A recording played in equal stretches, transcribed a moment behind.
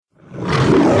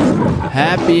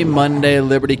Happy Monday,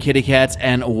 Liberty Kitty Cats,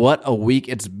 and what a week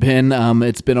it's been.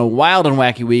 It's been a wild and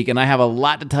wacky week, and I have a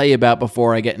lot to tell you about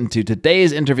before I get into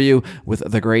today's interview with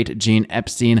the great Gene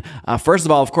Epstein. First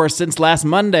of all, of course, since last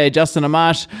Monday, Justin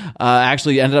Amash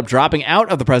actually ended up dropping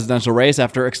out of the presidential race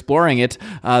after exploring it.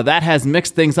 That has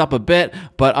mixed things up a bit,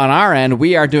 but on our end,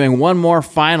 we are doing one more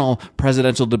final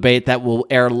presidential debate that will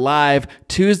air live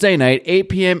Tuesday night, 8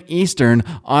 p.m. Eastern,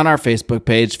 on our Facebook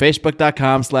page,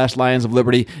 facebook.com/Lions of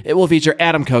Liberty. It will feature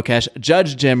Adam Kokesh,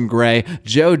 Judge Jim Gray,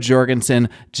 Joe Jorgensen,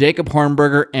 Jacob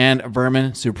Hornberger, and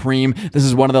Vermin Supreme. This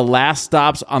is one of the last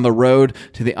stops on the road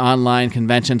to the online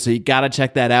convention, so you got to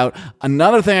check that out.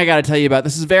 Another thing I got to tell you about,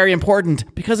 this is very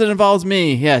important because it involves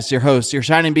me. Yes, your host, your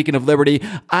shining beacon of liberty.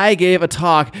 I gave a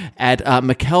talk at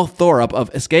Mikkel Thorup of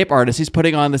Escape Artists. He's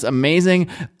putting on this amazing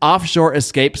offshore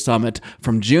escape summit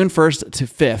from June 1st to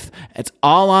 5th. It's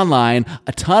all online,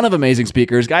 a ton of amazing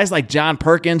speakers, guys like John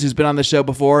Perkins, who's been on the show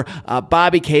before,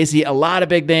 Bobby Casey, a lot of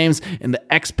big names in the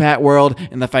expat world,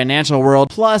 in the financial world,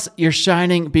 plus your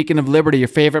shining beacon of liberty, your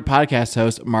favorite podcast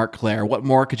host, Mark Claire. What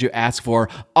more could you ask for?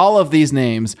 All of these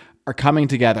names are coming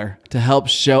together to help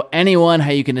show anyone how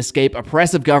you can escape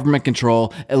oppressive government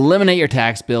control, eliminate your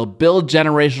tax bill, build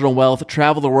generational wealth,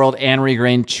 travel the world, and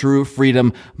regain true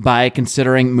freedom by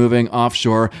considering moving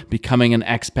offshore, becoming an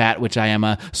expat, which I am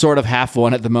a sort of half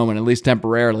one at the moment, at least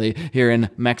temporarily, here in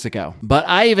Mexico. But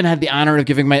I even had the honor of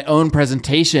giving my own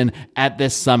presentation at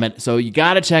this summit. So you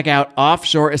got to check out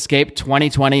Offshore Escape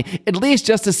 2020, at least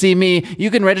just to see me.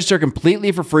 You can register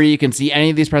completely for free. You can see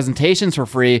any of these presentations for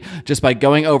free just by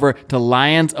going over to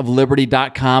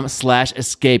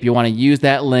lionsofliberty.com/escape. You want to use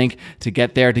that link to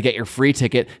get there to get your free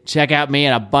ticket. Check out me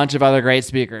and a bunch of other great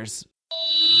speakers.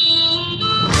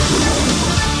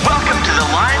 Welcome to the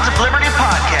Lions of Liberty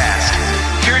podcast.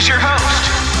 Here's your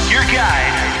host, your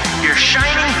guide, your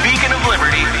shining beacon of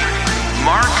liberty,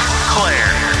 Mark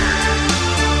Claire.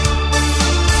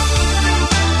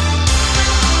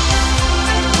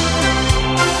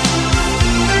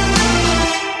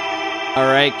 All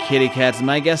right, kitty cats.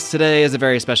 My guest today is a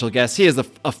very special guest. He is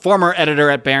a former editor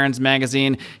at Barron's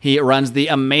Magazine. He runs the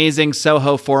amazing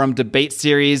Soho Forum debate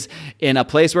series in a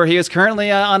place where he is currently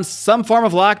on some form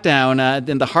of lockdown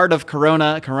in the heart of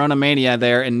Corona mania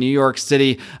there in New York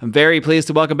City. I'm very pleased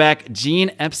to welcome back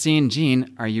Gene Epstein.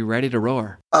 Gene, are you ready to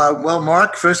roar? Well,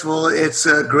 Mark, first of all, it's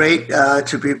great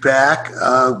to be back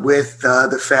with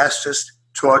the fastest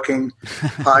talking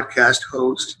podcast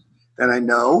host that I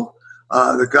know.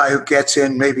 The guy who gets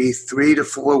in maybe 3 to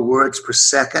 4 words per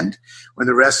second, when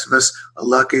the rest of us are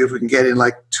lucky if we can get in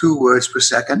like 2 words per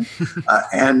second.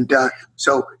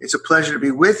 So it's a pleasure to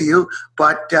be with you.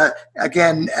 But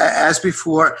again, as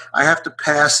before, I have to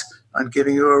pass on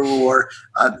giving you a roar.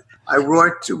 I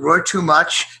roar too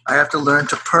much. I have to learn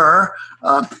to purr.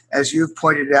 As you've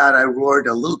pointed out, I roared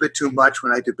a little bit too much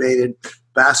when I debated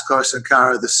Bhaskar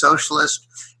Sankara, the socialist.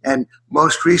 And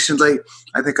most recently,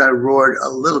 I think I roared a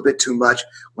little bit too much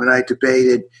when I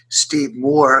debated Steve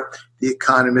Moore, the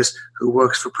economist who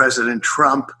works for President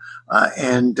Trump.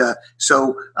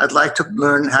 So I'd like to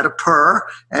learn how to purr,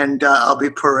 and I'll be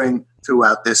purring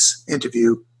throughout this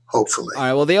interview, hopefully. All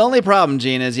right. Well, the only problem,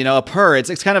 Gene, is, a purr,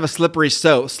 it's kind of a slippery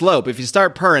slope. If you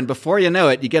start purring, before you know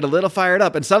it, you get a little fired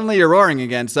up and suddenly you're roaring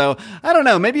again. So I don't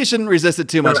know. Maybe you shouldn't resist it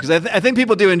too much, because I think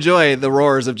people do enjoy the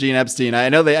roars of Gene Epstein. I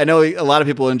know a lot of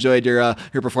people enjoyed your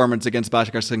performance against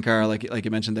Bhaskar Sankara, like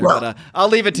you mentioned there. Well, but I'll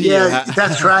leave it to you. Yeah,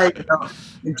 that's right.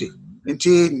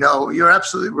 Indeed, no, you're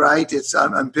absolutely right.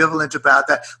 I'm ambivalent about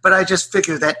that. But I just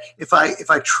figure that if I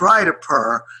try to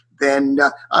purr, then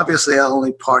obviously I'll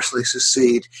only partially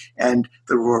succeed and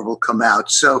the roar will come out.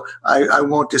 So I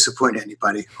won't disappoint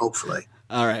anybody, hopefully.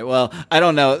 All right. Well, I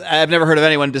don't know. I've never heard of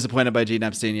anyone disappointed by Gene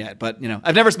Epstein yet, but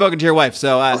I've never spoken to your wife,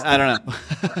 so I don't know.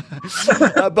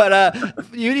 But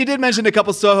you did mention a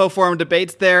couple Soho Forum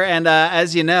debates there, and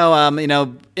as you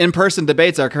know, in-person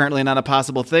debates are currently not a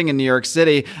possible thing in New York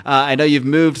City. I know you've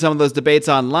moved some of those debates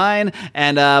online,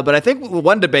 and but I think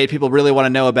one debate people really want to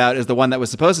know about is the one that was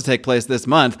supposed to take place this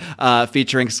month,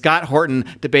 featuring Scott Horton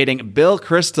debating Bill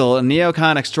Kristol, a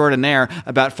neocon extraordinaire,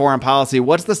 about foreign policy.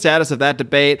 What's the status of that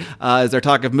debate? Is there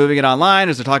talk of moving it online?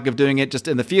 Is there talk of doing it just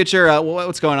in the future?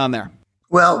 What's going on there?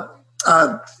 Well,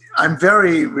 I'm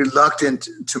very reluctant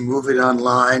to move it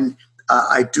online.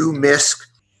 I do miss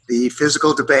the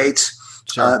physical debates.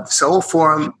 Sure. The Soho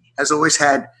Forum has always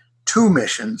had 2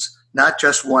 missions, not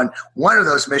just one. One of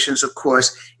those missions, of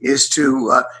course, is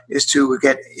to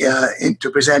get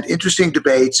to present interesting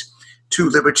debates to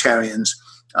libertarians.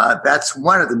 That's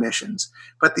one of the missions.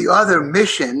 But the other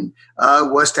mission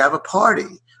was to have a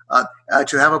party.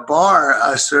 to have a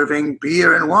bar serving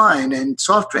beer and wine and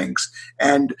soft drinks,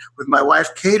 and with my wife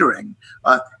catering.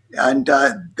 And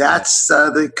that's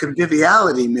the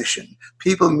conviviality mission.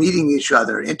 People meeting each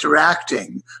other,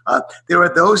 interacting. There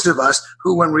are those of us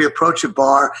who, when we approach a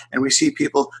bar and we see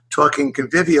people talking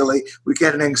convivially, we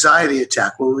get an anxiety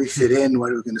attack. Will we fit in?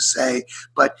 What are we going to say?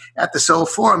 But at the Soul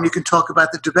Forum, you can talk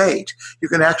about the debate. You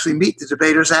can actually meet the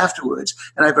debaters afterwards.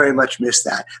 And I very much miss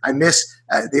that. I miss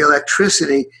the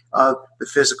electricity of the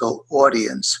physical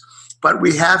audience. But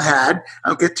we have had,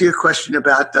 I'll get to your question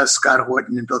about Scott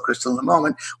Horton and Bill Kristol in a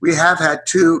moment. We have had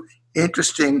two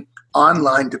interesting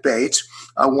online debates.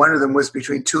 One of them was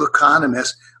between two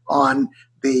economists on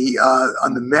the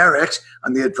merit,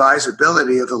 on the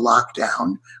advisability of the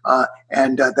lockdown,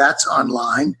 and that's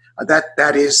online.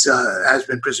 That is has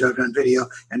been preserved on video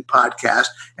and podcast,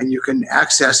 and you can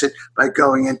access it by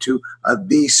going into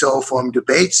the Soul Forum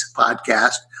Debates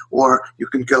podcast, or you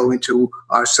can go into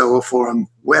our Soul Forum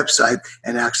website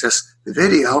and access the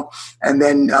video. And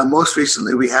then most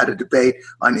recently we had a debate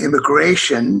on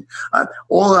immigration.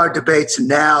 All our debates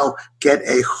now get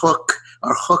a hook,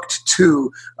 are hooked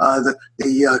to the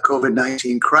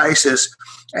COVID-19 crisis.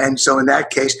 And so in that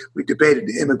case, we debated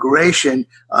immigration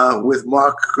with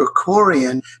Mark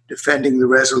Krikorian defending the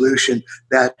resolution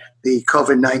that the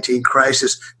COVID-19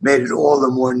 crisis made it all the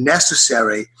more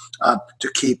necessary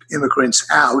to keep immigrants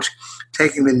out.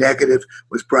 Taking the negative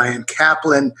was Brian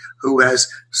Kaplan, who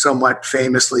has somewhat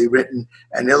famously written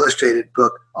an illustrated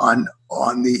book on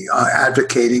the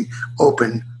advocating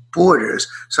open borders.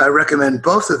 So I recommend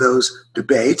both of those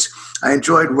debates. I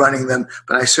enjoyed running them,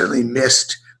 but I certainly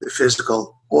missed the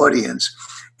physical audience.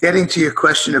 Getting to your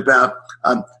question about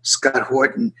Scott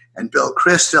Horton and Bill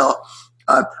Kristol,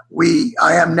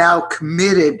 I am now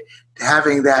committed to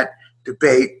having that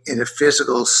debate in a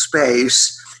physical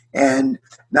space, and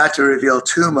not to reveal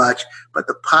too much, but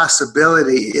the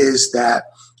possibility is that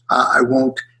I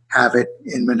won't have it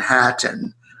in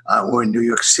Manhattan or in New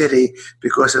York City,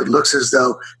 because it looks as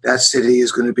though that city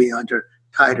is going to be under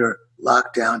tighter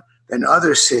lockdown than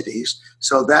other cities.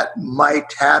 So that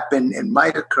might happen and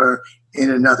might occur in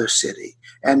another city.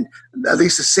 And at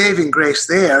least the saving grace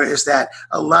there is that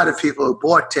a lot of people who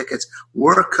bought tickets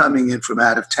were coming in from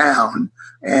out of town.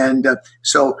 And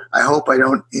so I hope I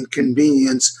don't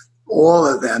inconvenience all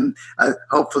of them.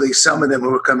 Hopefully some of them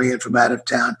who are coming in from out of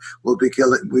town would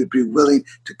be willing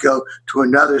to go to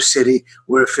another city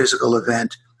where a physical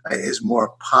event is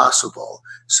more possible.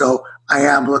 So I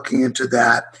am looking into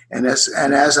that. And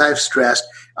as I've stressed,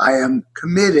 I am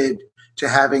committed to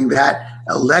having that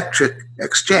electric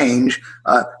exchange,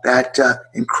 that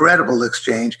incredible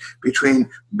exchange between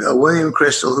William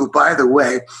Kristol, who, by the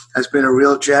way, has been a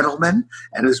real gentleman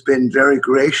and has been very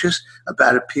gracious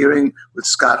about appearing with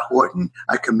Scott Horton.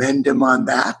 I commend him on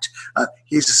that.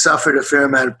 He's suffered a fair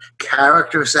amount of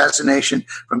character assassination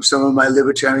from some of my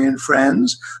libertarian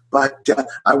friends, but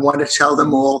I want to tell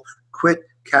them all, quit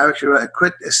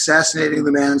assassinating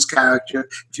the man's character.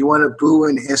 If you want to boo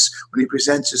and hiss when he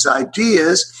presents his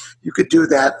ideas, you could do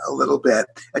that a little bit.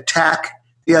 Attack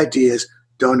the ideas,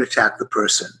 don't attack the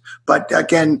person. But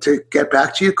again, to get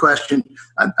back to your question,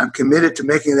 I'm committed to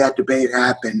making that debate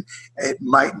happen. It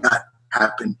might not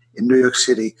happen in New York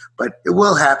City, but it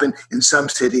will happen in some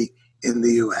city in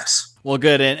the U.S. Well,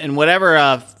 good. And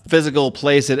whatever physical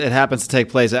place it happens to take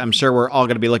place, I'm sure we're all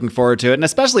going to be looking forward to it. And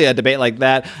especially a debate like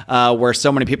that, where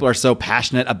so many people are so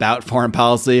passionate about foreign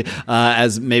policy,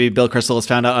 as maybe Bill Kristol has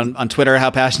found out on Twitter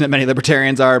how passionate many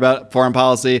libertarians are about foreign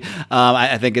policy.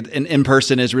 I think in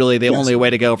person is really the only way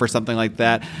to go for something like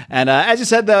that. And as you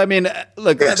said, though, I mean,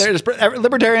 look, there's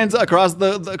libertarians across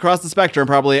the spectrum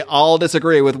probably all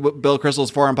disagree with Bill Kristol's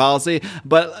foreign policy,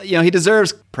 but he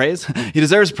deserves praise. He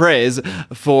deserves praise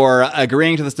for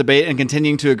agreeing to this debate and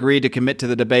continuing to agree to commit to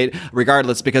the debate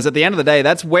regardless, because at the end of the day,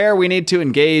 that's where we need to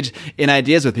engage in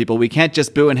ideas with people. We can't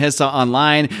just boo and hiss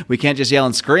online. We can't just yell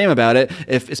and scream about it,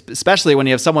 especially when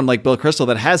you have someone like Bill Kristol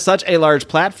that has such a large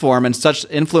platform and such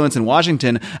influence in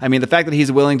Washington. I mean, the fact that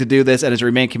he's willing to do this and has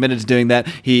remained committed to doing that,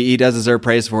 he does deserve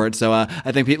praise for it. So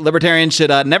I think libertarians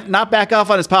should not back off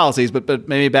on his policies, but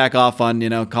maybe back off on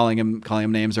calling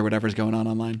him names or whatever's going on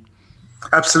online.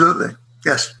 Absolutely.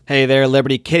 Yes. Hey there,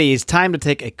 Liberty Kitties. Time to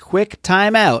take a quick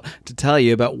time out to tell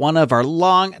you about one of our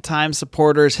long-time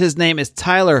supporters. His name is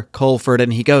Tyler Colford,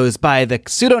 and he goes by the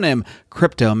pseudonym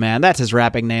Crypto Man. That's his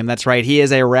rapping name. That's right. He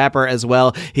is a rapper as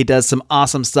well. He does some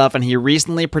awesome stuff, and he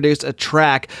recently produced a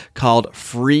track called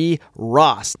Free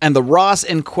Ross. And the Ross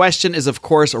in question is, of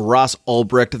course, Ross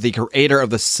Ulbricht, the creator of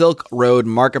the Silk Road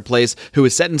Marketplace, who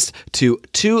was sentenced to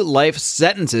 2 life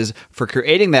sentences for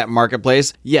creating that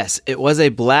marketplace. Yes, it was a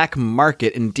black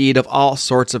market indeed of all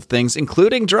sorts of things,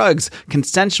 including drugs,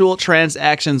 consensual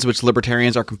transactions, which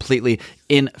libertarians are completely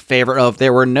in favor of.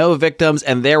 There were no victims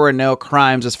and there were no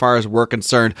crimes as far as we're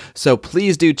concerned. So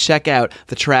please do check out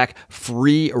the track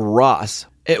Free Ross.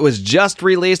 It was just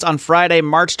released on Friday,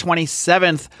 March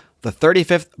 27th, the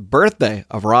 35th birthday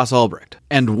of Ross Ulbricht.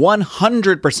 And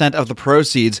 100% of the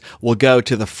proceeds will go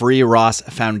to the Free Ross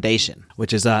Foundation,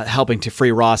 which is helping to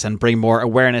free Ross and bring more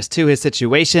awareness to his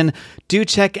situation. Do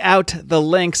check out the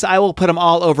links. I will put them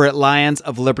all over at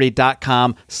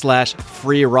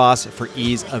lionsofliberty.com/free Ross for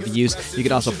ease of use. You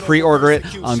can also pre-order it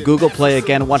on Google Play.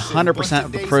 Again, 100%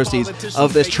 of the proceeds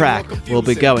of this track will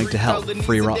be going to help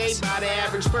free Ross.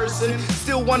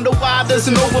 Still wonder why there's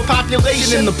an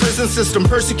overpopulation in the prison system,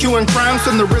 persecuting crimes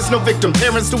when there is no victim.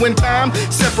 Parents doing time,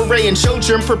 separating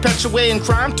children, perpetuating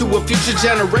crime to a future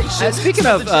generation. Speaking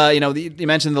of, you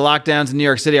mentioned the lockdowns in New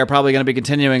York City are probably going to be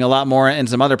continuing a lot more in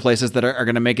some other places that are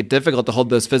going to make it difficult to hold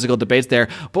those physical debates there.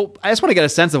 But I just want to get a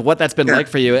sense of what that's been like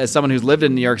for you as someone who's lived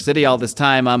in New York City all this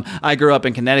time. I grew up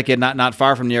in Connecticut, not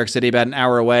far from New York City, about an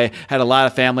hour away, had a lot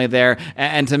of family there.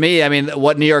 And to me, I mean,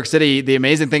 what New York City, the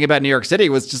amazing thing about New York City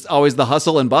was just always the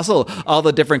hustle and bustle, all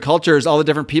the different cultures, all the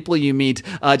different people you meet,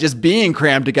 just being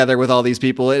crammed together with all these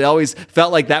people. It always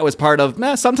felt like that was part of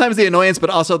sometimes the annoyance,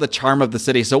 but also the charm of the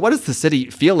city. So what does the city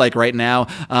feel like right now,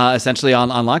 essentially on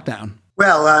lockdown?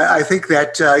 Well, I think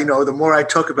that, the more I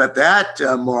talk about that,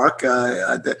 Mark,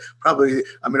 probably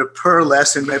I'm going to purr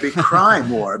less and maybe cry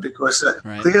more because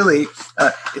Right. Clearly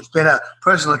it's been a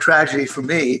personal tragedy for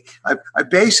me. I've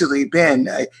basically been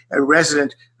a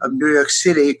resident of New York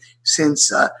City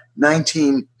since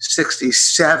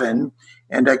 1967,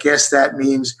 and I guess that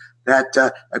means that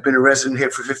I've been a resident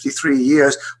here for 53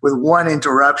 years with one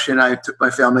interruption. I took my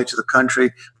family to the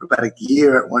country for about a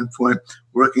year at one point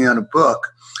working on a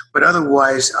book. But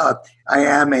otherwise, I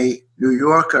am a New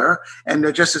Yorker.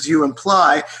 And just as you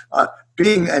imply,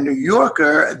 being a New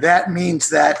Yorker, that means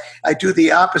that I do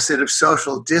the opposite of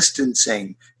social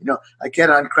distancing. I get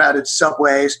on crowded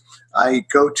subways. I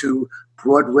go to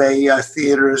Broadway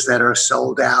theaters that are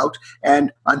sold out.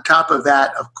 And on top of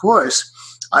that, of course,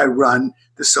 I run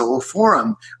the Soho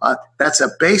Forum. That's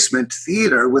a basement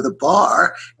theater with a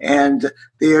bar. And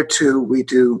there, too, we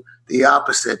do the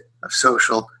opposite of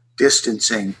social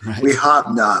distancing. Right. We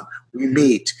hobnob, we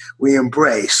meet, we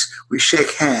embrace, we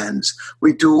shake hands.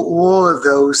 We do all of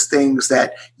those things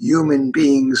that human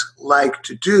beings like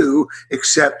to do,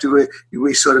 except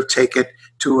we sort of take it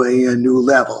to a new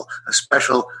level, a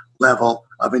special level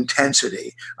of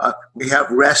intensity. We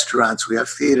have restaurants, we have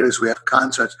theaters, we have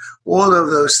concerts, all of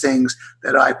those things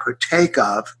that I partake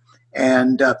of.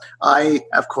 And I,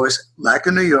 of course, like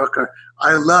a New Yorker,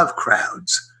 I love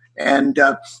crowds. And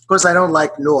of course, I don't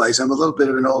like noise. I'm a little bit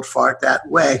of an old fart that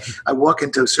way. I walk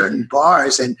into certain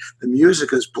bars and the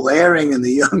music is blaring and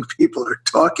the young people are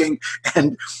talking,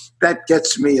 and that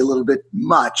gets me a little bit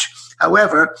much.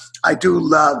 However, I do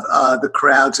love the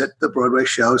crowds at the Broadway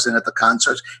shows and at the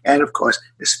concerts, and of course,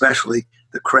 especially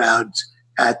the crowds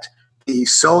at the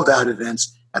sold-out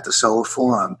events at the Soho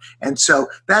Forum. And so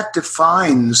that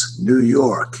defines New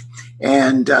York.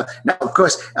 And now, of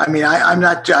course, I'm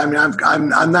not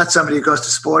somebody who goes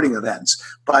to sporting events,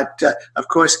 but of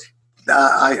course,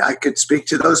 I could speak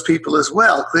to those people as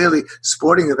well. Clearly,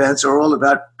 sporting events are all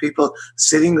about people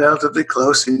sitting relatively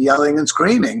close and yelling and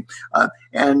screaming,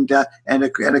 and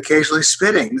occasionally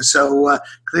spitting. So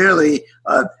clearly,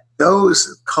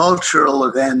 those cultural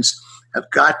events have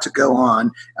got to go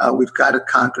on. We've got to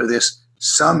conquer this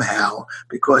somehow,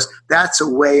 because that's a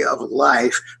way of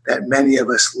life that many of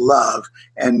us love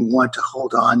and want to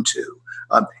hold on to.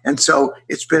 And so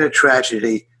it's been a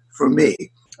tragedy for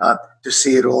me to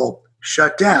see it all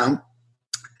shut down.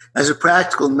 As a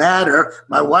practical matter,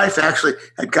 my wife actually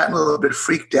had gotten a little bit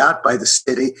freaked out by the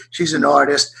city. She's an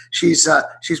artist. She's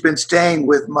been staying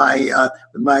with my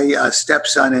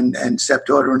stepson and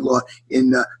stepdaughter-in-law in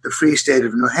the free state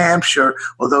of New Hampshire,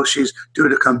 although she's due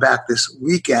to come back this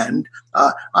weekend.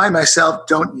 I myself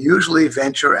don't usually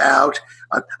venture out.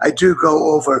 I do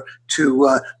go over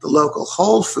to the local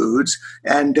Whole Foods,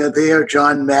 and there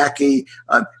John Mackey,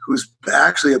 who's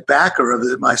actually a backer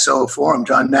of my Soho Forum,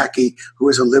 John Mackey, who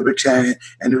is a libertarian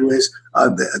and who is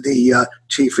the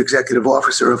chief executive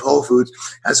officer of Whole Foods,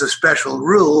 has a special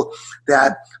rule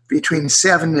that between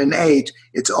 7 and 8,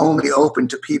 it's only open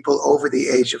to people over the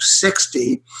age of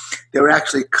 60. There are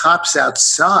actually cops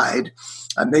outside,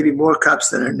 maybe more cops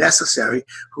than are necessary,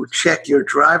 who check your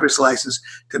driver's license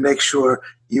to make sure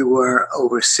you are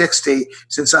over 60.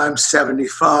 Since I'm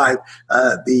 75,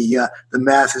 the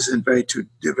math isn't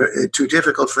too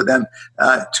difficult for them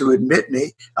to admit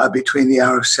me between the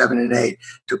hour of 7 and 8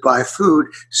 to buy food.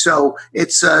 So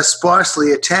it's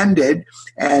sparsely attended,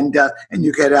 and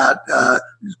you get out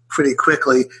pretty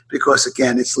quickly because,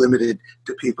 again, it's limited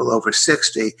to people over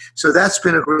 60. So that's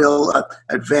been a real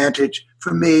advantage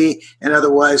for me, and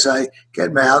otherwise I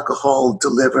get my alcohol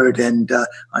delivered, and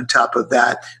on top of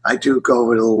that, I do go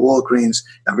over to the Walgreens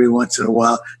every once in a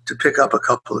while to pick up a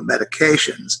couple of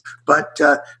medications. But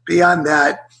beyond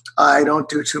that, I don't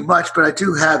do too much, but I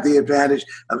do have the advantage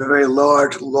of a very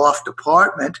large loft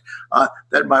apartment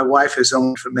that my wife has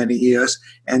owned for many years,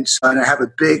 and so I have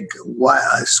a big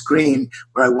screen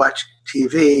where I watch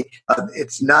TV.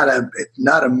 It's not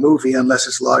a movie unless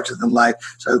it's larger than life.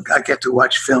 So I get to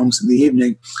watch films in the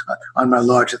evening on my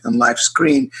larger than life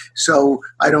screen. So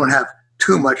I don't have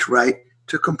too much right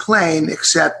to complain,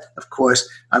 except, of course,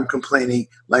 I'm complaining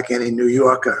like any New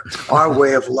Yorker. Our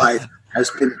way of life has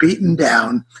been beaten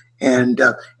down, and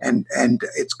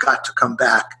it's got to come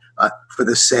back for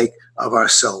the sake of our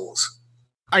souls.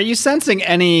 Are you sensing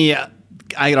any,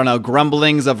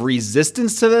 grumblings of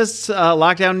resistance to this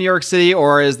lockdown in New York City,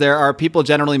 or are people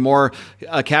generally more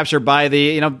captured by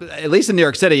the, at least in New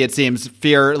York City, it seems,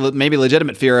 fear, maybe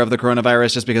legitimate fear of the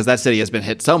coronavirus, just because that city has been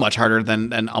hit so much harder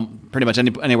than pretty much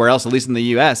anywhere else, at least in the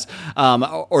U.S.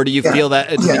 Or do you feel that,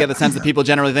 do you get the sense that people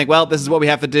generally think, well, this is what we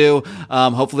have to do,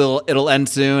 hopefully it'll end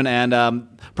soon, and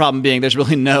problem being there's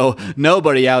really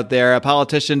nobody out there, a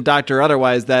politician, doctor, or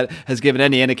otherwise, that has given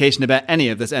any indication about any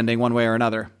of this ending one way or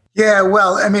another? Yeah,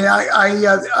 well, I mean,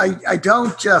 I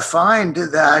don't find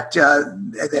that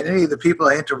any of the people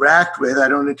I interact with, I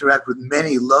don't interact with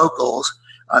many locals,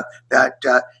 that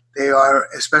they are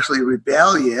especially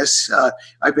rebellious.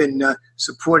 I've been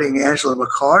supporting Angela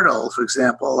McArdle, for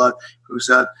example, who's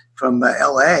from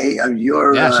L.A.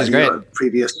 She's great. Your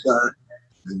previous,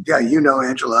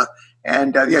 Angela.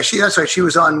 And that's right. She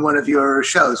was on one of your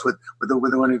shows with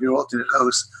one of your alternate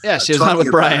hosts. Yeah, she was on with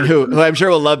Brian, who I'm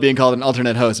sure will love being called an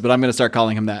alternate host, but I'm going to start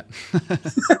calling him that.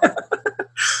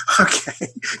 Okay.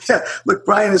 Yeah. Look,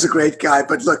 Brian is a great guy,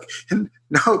 but look,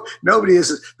 nobody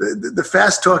is the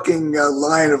fast talking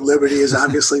Lion of Liberty is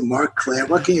obviously Mark Claire.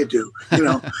 What can you do?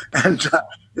 And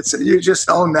you just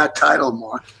own that title,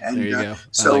 Mark. And there you go.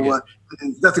 So.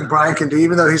 Nothing Brian can do,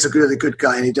 even though he's a really good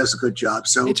guy and he does a good job.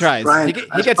 So he tries. Brian,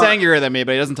 he gets angrier than me,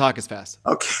 but he doesn't talk as fast.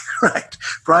 Okay, right.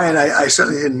 Brian, I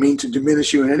certainly didn't mean to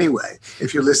diminish you in any way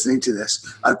if you're listening to this.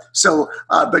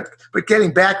 But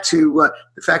getting back to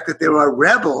the fact that there are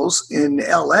rebels in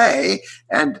L.A.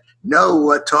 and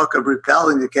no talk of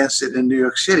rebelling against it in New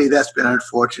York City, that's been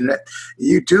unfortunate.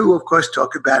 You do, of course,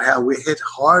 talk about how we hit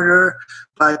harder,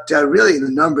 but really the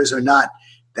numbers are not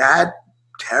that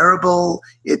terrible.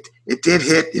 It did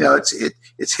hit,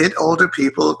 it's hit older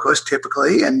people, of course,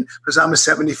 typically, and because I'm a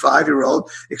 75-year-old,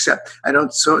 except I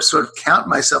don't sort of count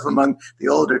myself among the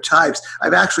older types.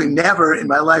 I've actually never in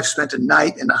my life spent a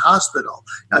night in a hospital.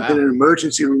 I've been in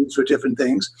emergency rooms for different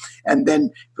things. And then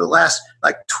the last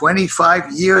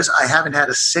 25 years, I haven't had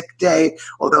a sick day,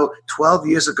 although 12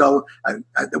 years ago,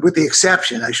 with the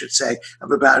exception, I should say,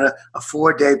 of about a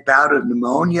 4-day bout of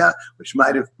pneumonia, which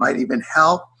might even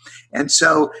help. And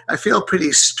so I feel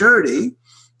pretty sturdy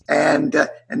and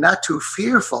not too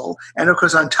fearful. And of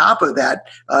course, on top of that,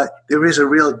 there is a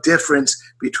real difference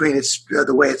between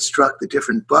the way it struck the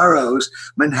different boroughs.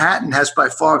 Manhattan has by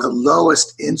far the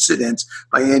lowest incidence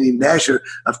by any measure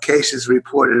of cases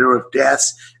reported or of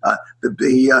deaths.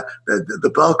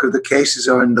 The bulk of the cases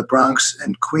are in the Bronx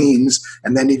and Queens,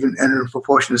 and then even in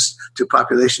proportion to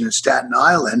population in Staten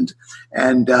Island,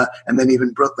 and then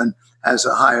even Brooklyn has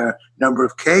a higher number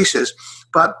of cases.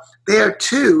 But there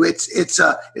too,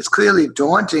 it's clearly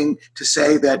daunting to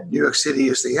say that New York City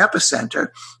is the epicenter.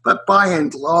 But by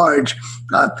and large,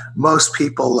 most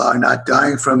people are not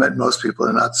dying from it. Most people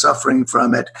are not suffering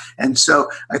from it. And so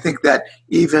I think that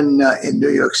even in New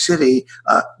York City,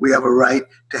 we have a right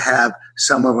to have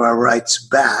some of our rights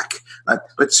back.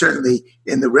 But certainly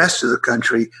in the rest of the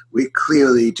country, we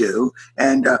clearly do.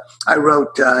 And I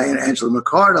wrote in Angela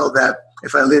McArdle that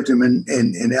if I lived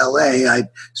in L.A., I'd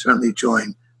certainly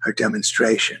join her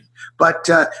demonstration. But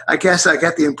I guess I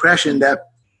get the impression that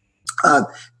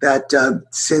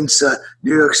since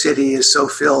New York City is so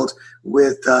filled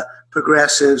with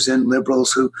progressives and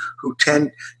liberals who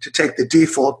tend to take the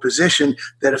default position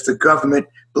that if the government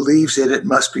believes it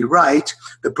must be right,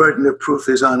 the burden of proof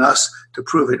is on us to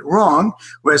prove it wrong.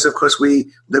 Whereas, of course, we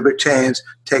libertarians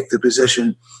take the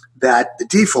position that the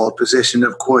default position,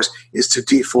 of course, is to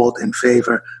default in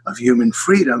favor of human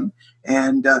freedom.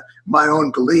 And my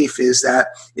own belief is that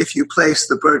if you place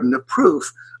the burden of proof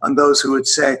on those who would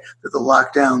say that the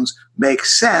lockdowns make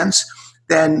sense,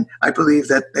 then I believe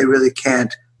that they really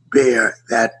can't bear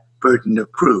that burden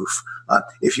of proof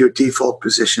if your default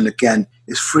position, again,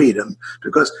 is freedom.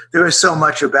 Because there is so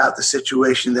much about the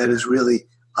situation that is really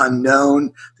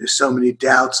unknown. There's so many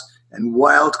doubts and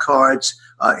wild cards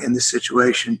in the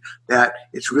situation that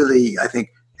it's really, I think,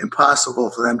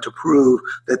 impossible for them to prove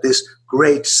that this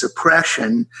great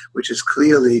suppression, which is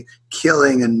clearly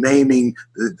killing and maiming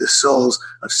the souls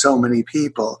of so many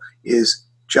people, is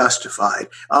justified.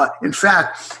 In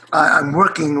fact, I'm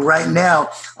working right now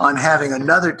on having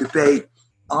another debate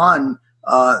on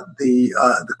the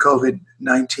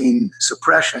COVID-19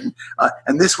 suppression,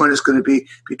 and this one is going to be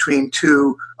between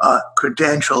two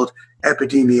credentialed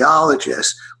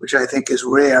epidemiologists, which I think is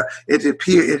rare. It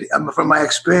appears, from my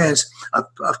experience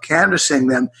of canvassing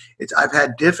them, I've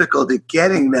had difficulty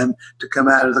getting them to come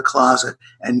out of the closet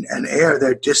and air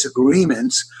their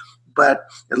disagreements. But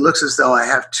it looks as though I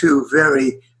have two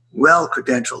very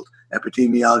well-credentialed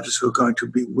epidemiologists who are going to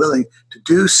be willing to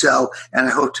do so, and I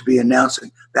hope to be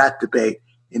announcing that debate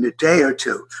in a day or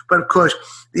two. But of course,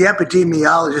 the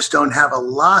epidemiologists don't have a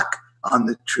lock on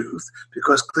the truth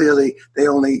because clearly they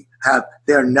only have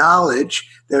their knowledge,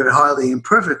 their hardly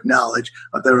imperfect knowledge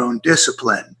of their own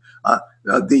discipline.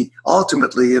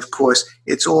 Ultimately, of course,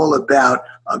 it's all about,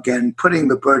 again, putting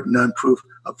the burden of proof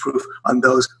on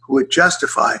those who would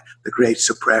justify the great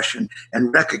suppression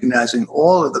and recognizing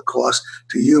all of the costs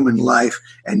to human life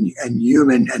and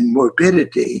human and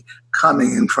morbidity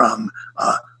coming in from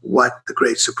what the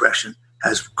great suppression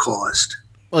has caused.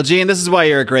 Well, Gene, this is why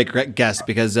you're a great guest,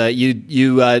 because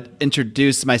you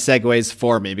introduced my segues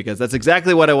for me, because that's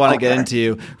exactly what I want to get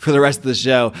into for the rest of the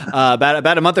show.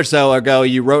 About a month or so ago,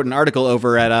 you wrote an article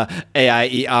over at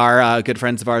AIER, good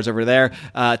friends of ours over there,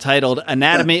 titled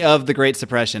Anatomy of the Great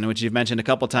Suppression, which you've mentioned a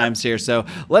couple times here. So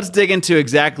let's dig into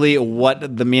exactly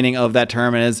what the meaning of that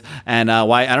term is and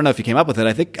why. I don't know if you came up with it.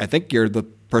 I think you're the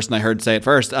person I heard say it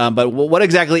first. But what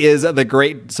exactly is the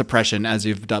Great Suppression, as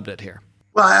you've dubbed it here?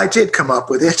 Well, I did come up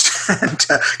with it, and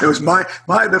it was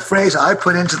the phrase I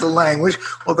put into the language,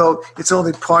 although it's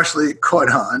only partially caught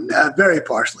on, very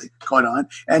partially caught on.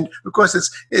 And of course,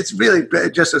 it's really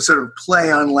just a sort of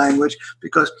play on language,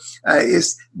 because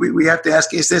we have to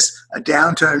ask: is this a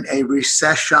downturn, a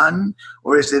recession,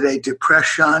 or is it a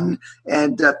depression?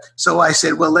 And so I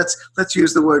said, well, let's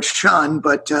use the word shun,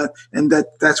 but and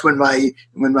that's when my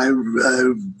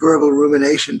verbal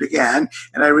rumination began,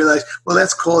 and I realized, well,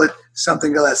 let's call it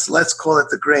something else. Let's call it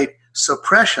the Great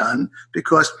Suppression,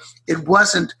 because it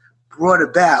wasn't brought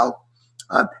about,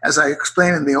 as I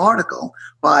explained in the article,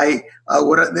 by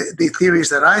the theories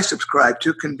that I subscribe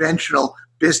to, conventional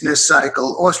business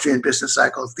cycle, Austrian business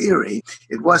cycle theory.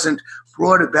 It wasn't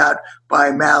brought about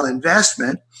by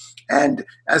malinvestment. And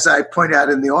as I point out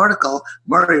in the article,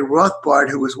 Murray Rothbard,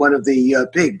 who was one of the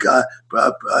big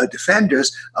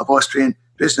defenders of Austrian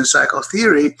business cycle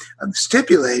theory,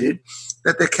 stipulated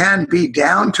that there can be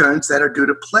downturns that are due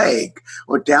to plague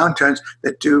or downturns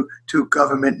that due to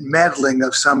government meddling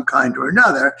of some kind or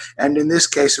another. And in this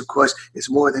case, of course,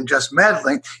 it's more than just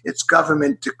meddling. It's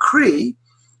government decree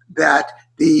that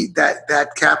that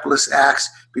capitalist acts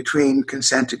between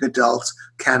consenting adults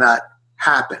cannot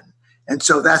happen. And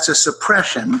so that's a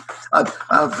suppression of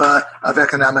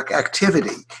economic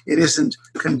activity. It isn't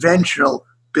conventional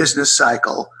business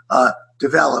cycle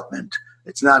development.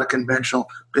 It's not a conventional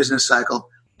business cycle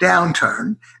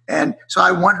downturn. And so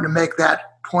I wanted to make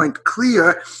that point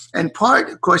clear, and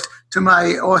part, of course, to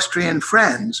my Austrian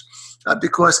friends,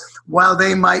 because while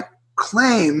they might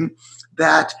claim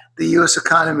that the U.S.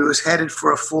 economy was headed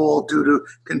for a fall due to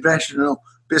conventional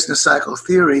business cycle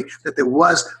theory, that there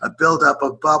was a buildup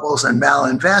of bubbles and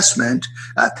malinvestment,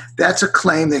 that's a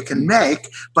claim they can make,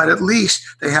 but at least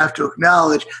they have to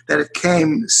acknowledge that it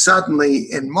came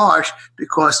suddenly in March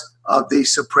because of the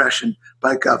suppression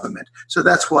by government. So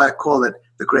that's why I call it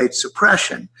the Great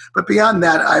Suppression. But beyond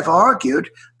that, I've argued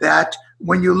that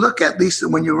when you look at least,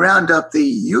 when you round up the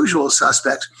usual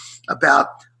suspects about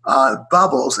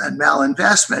bubbles and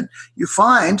malinvestment, you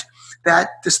find that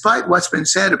despite what's been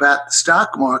said about the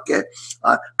stock market,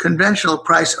 conventional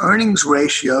price earnings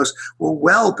ratios were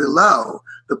well below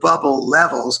the bubble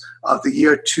levels of the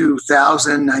year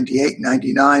 2000, 98,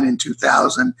 99, and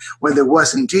 2000, when there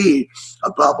was indeed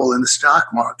a bubble in the stock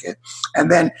market.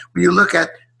 And then when you look at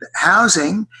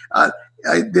housing,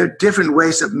 there are different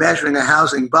ways of measuring a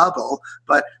housing bubble,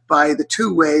 but by the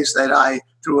two ways that I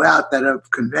threw out that are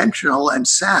conventional and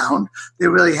sound, there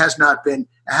really has not been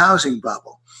a housing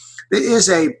bubble. There is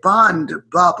a bond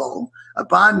bubble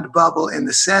in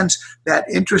the sense that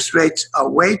interest rates are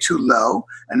way too low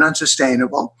and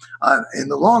unsustainable in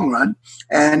the long run,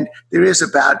 and there is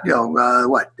about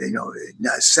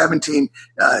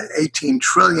 $18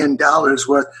 trillion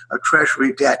worth of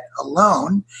Treasury debt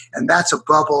alone, and that's a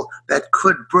bubble that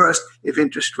could burst if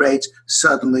interest rates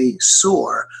suddenly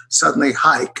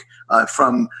hike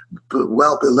from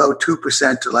well below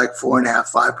 2% to like 4.5%,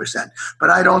 5%. But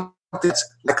I don't think that's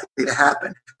likely to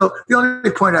happen. So the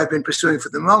only point I've been pursuing for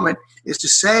the moment is to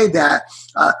say that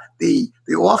the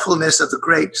awfulness of the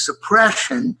Great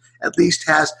Suppression at least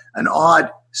has an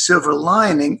odd silver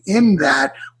lining in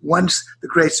that once the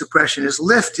Great Suppression is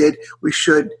lifted, we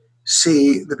should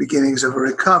see the beginnings of a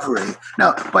recovery.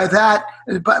 Now, by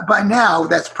now,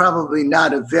 that's probably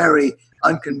not a very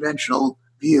unconventional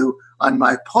view on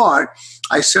my part.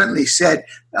 I certainly said,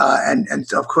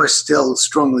 and of course still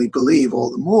strongly believe all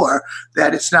the more,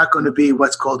 that it's not going to be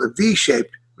what's called a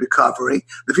V-shaped recovery.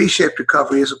 The V-shaped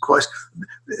recovery is, of course,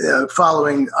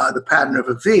 following the pattern of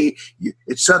a V.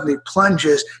 It suddenly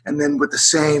plunges, and then with the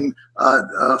same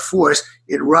force,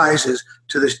 it rises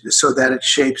so that it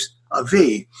shapes a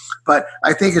V. But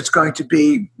I think it's going to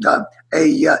be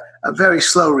a very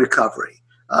slow recovery.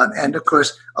 And of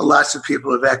course, lots of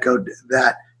people have echoed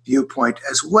that viewpoint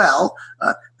as well.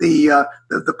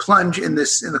 The plunge in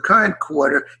the current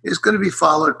quarter is going to be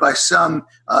followed by some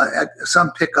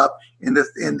pickup in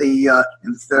the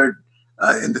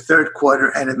third quarter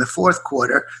and in the fourth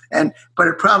quarter, but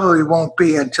it probably won't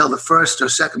be until the first or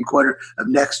second quarter of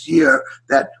next year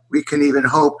that we can even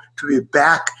hope to be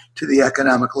back to the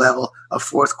economic level of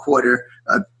fourth quarter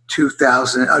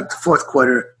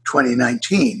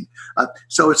 2019.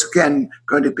 So it's again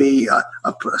going to be a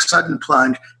sudden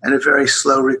plunge and a very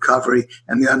slow recovery,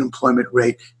 and the unemployment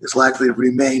rate is likely to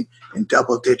remain in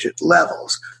double-digit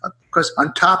levels. Because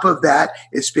on top of that,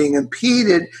 it's being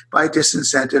impeded by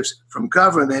disincentives from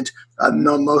government,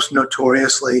 most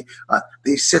notoriously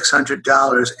the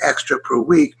 $600 extra per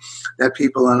week that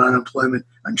people on unemployment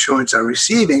insurance are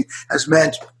receiving has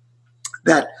meant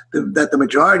that the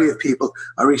majority of people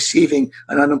are receiving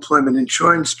an unemployment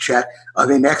insurance check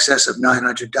of in excess of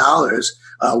 $900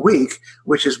 a week,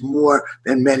 which is more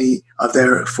than many of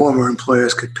their former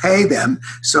employers could pay them.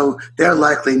 So they're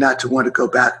likely not to want to go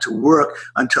back to work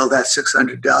until that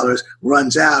 $600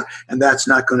 runs out, and that's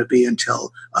not going to be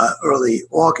until early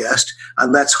August.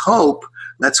 Let's hope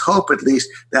at least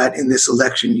that in this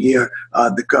election year,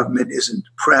 the government isn't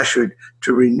pressured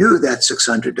to renew that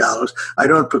 $600. I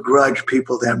don't begrudge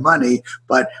people their money,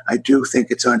 but I do think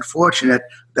it's unfortunate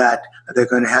that they're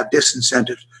going to have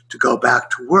disincentives to go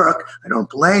back to work. I don't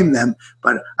blame them,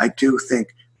 but I do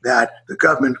think that the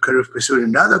government could have pursued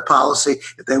another policy.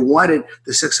 If they wanted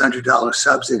the $600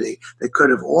 subsidy, they could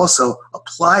have also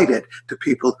applied it to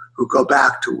people who go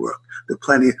back to work. There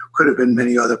could have been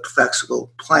many other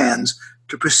flexible plans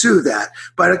to pursue that.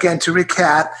 But again, to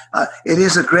recap, it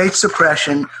is a great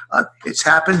suppression. It's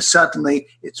happened suddenly.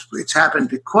 It's happened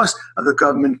because of the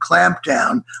government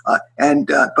clampdown.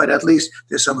 But at least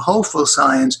there's some hopeful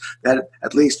signs that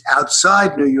at least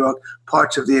outside New York,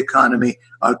 parts of the economy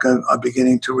are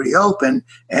beginning to reopen.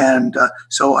 And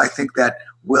so I think that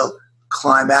we'll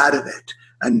climb out of it.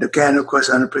 And again, of course,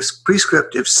 on a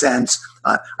prescriptive sense,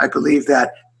 I believe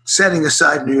that setting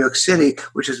aside New York City,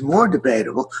 which is more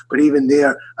debatable, but even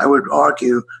there, I would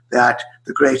argue that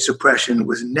the Great Suppression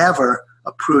was never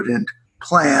a prudent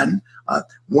plan.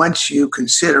 Once you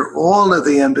consider all of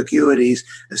the ambiguities,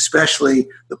 especially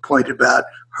the point about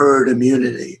herd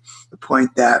immunity, the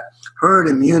point that herd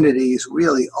immunity is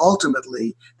really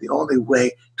ultimately the only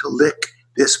way to lick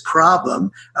this problem.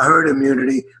 A herd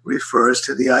immunity refers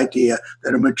to the idea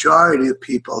that a majority of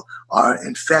people are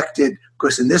infected. Of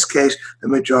course, in this case, the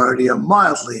majority are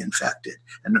mildly infected.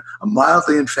 And a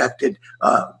mildly infected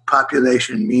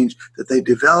population means that they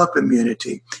develop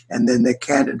immunity and then they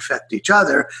can't infect each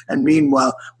other. And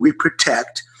meanwhile, we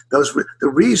protect the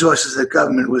resources that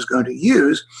government was going to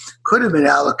use could have been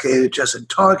allocated just and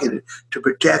targeted to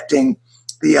protecting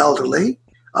the elderly,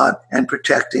 and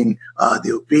protecting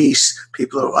the obese,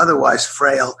 people who are otherwise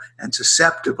frail and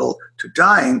susceptible to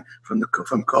dying from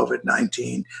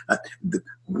COVID-19. The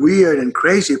weird and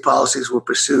crazy policies were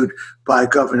pursued by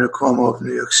Governor Cuomo of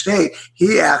New York State.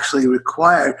 He actually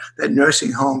required that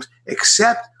nursing homes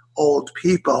accept old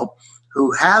people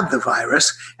who have the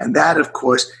virus, and that, of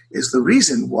course, is the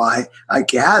reason why I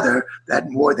gather that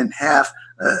more than half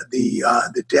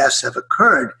the deaths have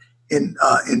occurred in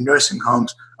nursing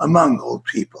homes among old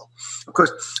people. Of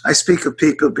course, I speak of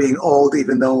people being old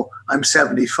even though I'm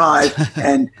 75,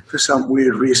 and for some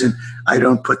weird reason, I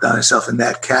don't put myself in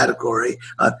that category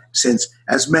since,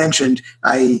 as mentioned,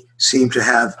 I seem to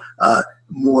have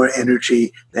more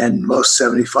energy than most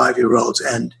 75-year-olds.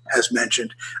 And as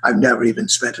mentioned, I've never even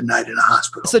spent a night in a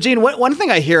hospital. So, Gene, one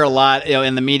thing I hear a lot,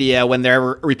 in the media when they're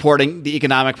reporting the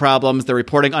economic problems, they're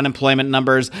reporting unemployment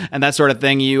numbers and that sort of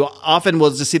thing, you often will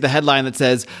just see the headline that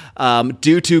says,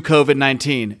 due to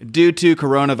COVID-19, due to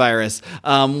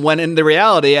coronavirus, when in the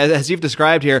reality, as you've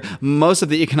described here, most of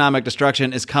the economic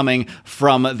destruction is coming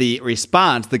from the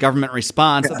response, the government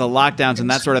response, the lockdowns and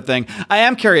that sort of thing. I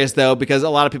am curious, though, because a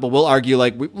lot of people will argue,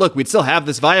 look, we'd still have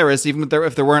this virus, even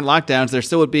if there weren't lockdowns, there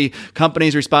still would be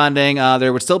companies responding.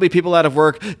 There would still be people out of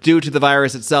work due to the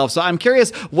virus itself. So I'm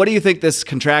curious, what do you think this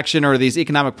contraction or these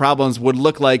economic problems would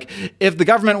look like if the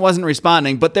government wasn't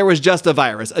responding, but there was just a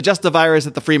virus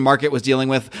that the free market was dealing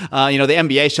with? The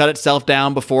NBA shut itself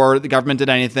down before the government did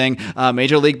anything.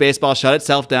 Major League Baseball shut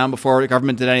itself down before the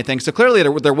government did anything. So clearly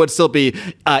there would still be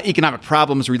economic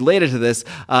problems related to this,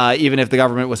 even if the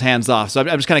government was hands off. So I'm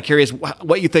just kind of curious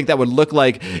what you think that would look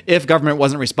like if government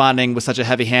wasn't responding with such a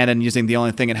heavy hand and using the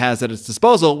only thing it has at its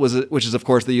disposal, which is, of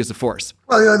course, the use of force.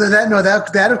 Well,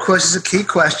 that of course is a key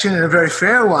question and a very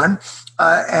fair one.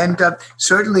 And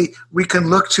certainly we can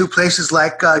look to places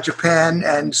like Japan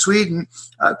and Sweden,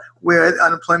 where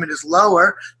unemployment is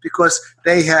lower because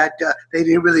they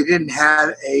really didn't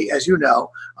have as you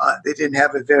know, they didn't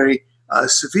have a very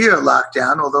severe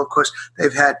lockdown, although, of course,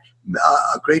 they've had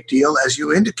a great deal, as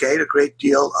you indicate, a great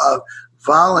deal of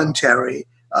voluntary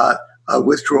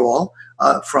withdrawal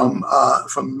from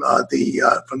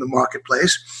the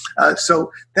marketplace.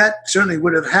 So that certainly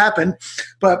would have happened,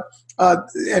 but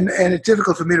and it's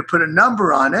difficult for me to put a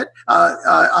number on it.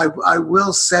 I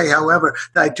will say, however,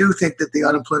 that I do think that the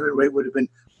unemployment rate would have been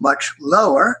much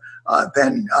lower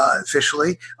than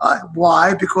officially.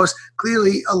 Why? Because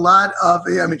clearly a lot of,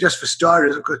 just for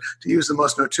starters, to use the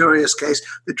most notorious case,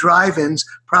 the drive-ins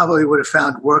probably would have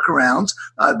found workarounds,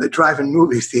 the drive-in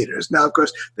movie theaters. Now, of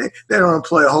course, they don't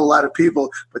employ a whole lot of people,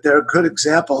 but they're a good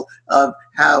example of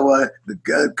how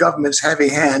the government's heavy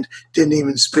hand didn't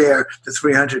even spare the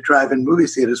 300 drive-in movie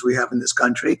theaters we have in this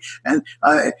country. And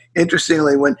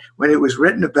interestingly, when it was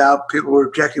written about, people were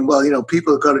objecting, well,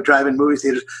 people who go to drive-in movie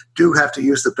theaters do have to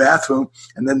use the bathroom,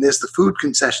 and then there's the food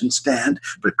concession stand.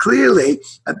 But clearly,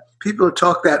 people who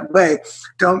talk that way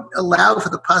don't allow for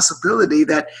the possibility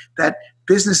that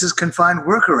businesses can find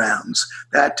workarounds,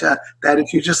 that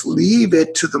if you just leave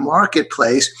it to the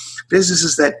marketplace,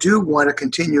 businesses that do want to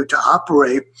continue to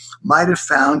operate might have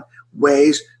found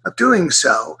ways of doing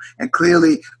so. And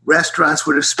clearly, restaurants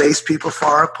would have spaced people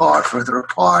further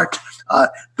apart.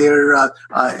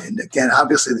 And again,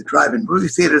 obviously, the drive-in movie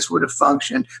theaters would have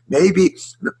functioned. Maybe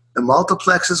the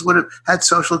multiplexes would have had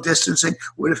social distancing,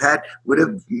 would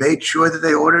have made sure that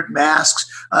they ordered masks.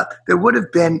 There would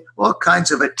have been all kinds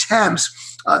of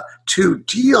attempts to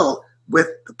deal with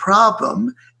the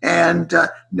problem, and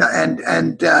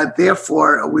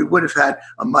therefore we would have had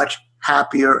a much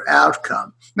happier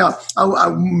outcome. Now, I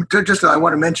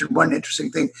want to mention one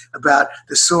interesting thing about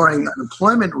the soaring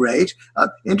unemployment rate.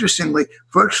 Interestingly,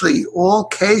 virtually all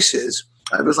cases,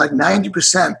 it was like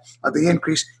 90% of the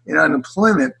increase in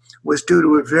unemployment was due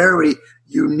to a very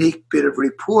unique bit of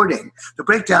reporting. The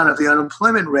breakdown of the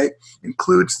unemployment rate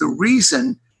includes the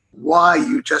reason why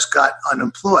you just got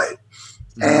unemployed.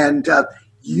 Mm-hmm. And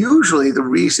usually the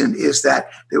reason is that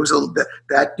there was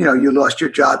you lost your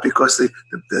job because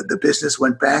the business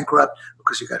went bankrupt,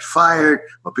 because you got fired,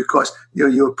 or because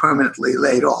you were permanently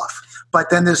laid off. But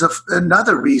then there's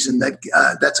another reason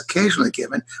that's occasionally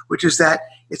given, which is that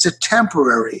it's a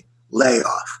temporary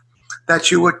layoff,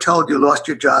 that you were told you lost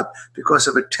your job because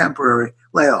of a temporary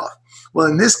layoff. Well,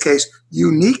 in this case,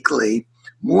 uniquely,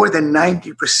 more than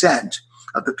 90%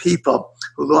 of the people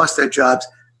who lost their jobs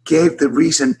gave the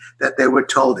reason that they were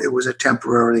told it was a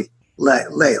temporary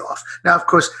layoff. Now, of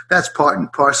course, that's part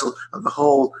and parcel of the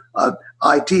whole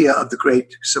idea of the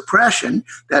Great Suppression,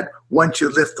 that once you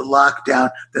lift the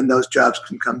lockdown, then those jobs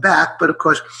can come back. But of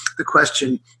course, the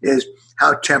question is,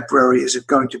 how temporary is it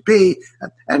going to be,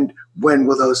 and when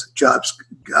will those jobs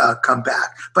come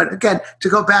back? But again, to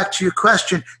go back to your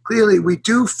question, clearly we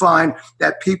do find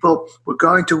that people were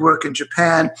going to work in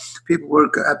Japan, people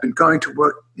have been going to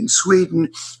work in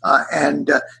Sweden,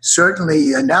 and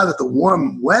certainly now that the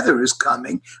warm weather is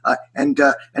coming, and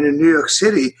in New York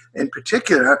City in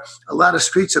particular, a lot of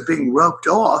streets are being roped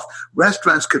off.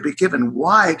 Restaurants could be given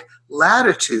wide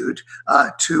latitude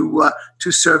to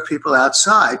serve people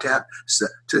outside,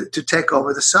 to take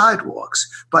over the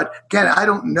sidewalks. But again, I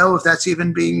don't know if that's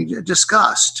even being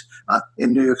discussed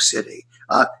in New York City.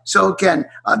 So again,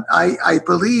 I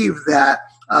believe that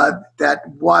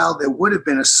while there would have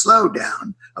been a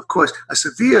slowdown, of course, a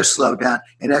severe slowdown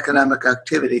in economic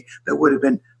activity that would have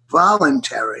been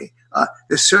voluntary,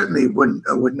 there certainly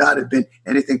would not have been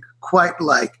anything quite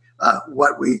like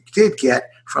what we did get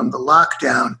from the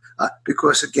lockdown,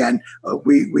 because again,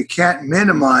 we can't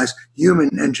minimize human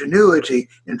ingenuity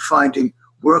in finding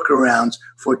workarounds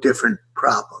for different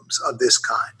problems of this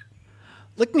kind.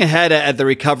 Looking ahead at the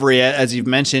recovery, as you've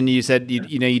mentioned, you said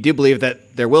you do believe that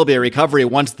there will be a recovery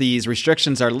once these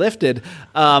restrictions are lifted.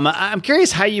 I'm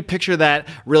curious how you picture that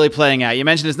really playing out. You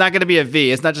mentioned it's not going to be a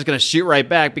V. It's not just going to shoot right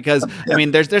back because, I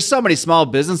mean, there's so many small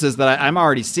businesses that I'm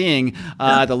already seeing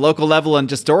at the local level, and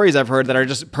just stories I've heard that are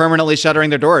just permanently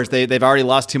shuttering their doors. They've already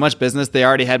lost too much business. They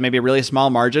already had maybe really small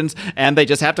margins, and they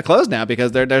just have to close now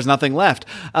because there's nothing left.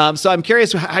 So I'm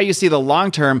curious how you see the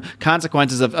long-term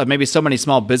consequences of maybe so many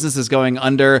small businesses going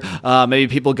under, maybe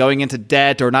people going into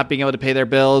debt or not being able to pay their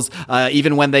bills,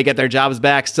 even when they get their jobs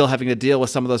back, still having to deal with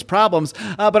some of those problems.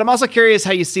 But I'm also curious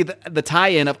how you see the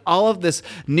tie-in of all of this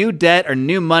new debt or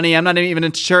new money. I'm not even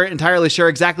entirely sure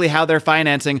exactly how they're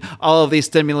financing all of these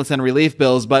stimulus and relief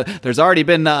bills, but there's already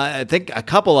been, I think, a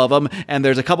couple of them, and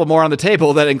there's a couple more on the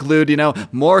table that include,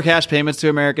 more cash payments to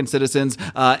American citizens,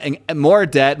 and more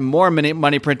debt, more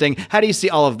money printing. How do you see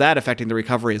all of that affecting the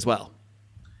recovery as well?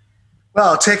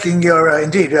 Well, taking your,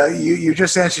 indeed, you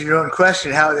just answered your own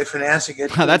question. How are they financing it?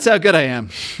 That's how good I am.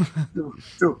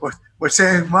 What's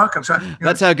saying, Mark? I'm sorry.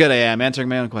 That's how good I am, answering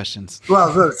my own questions.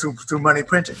 Well, through money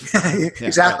printing.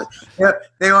 Exactly. Yeah,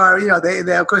 they are,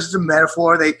 they of course, it's a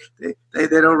metaphor. They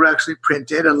don't actually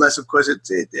print it unless, of course,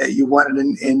 you want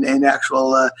it in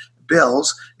actual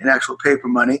bills, in actual paper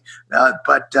money,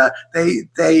 but they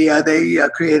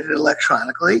create it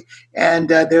electronically, and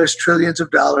there's trillions of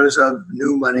dollars of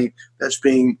new money that's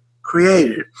being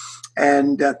created,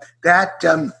 and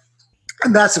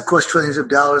that's of course trillions of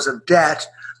dollars of debt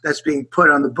that's being put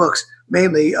on the books,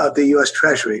 mainly of the U.S.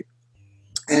 Treasury.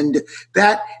 And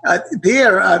that I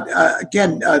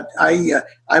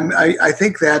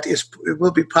think that it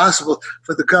will be possible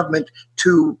for the government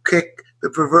to kick the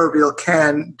proverbial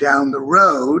can down the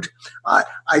road. I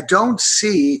don't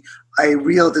see a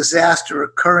real disaster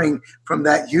occurring from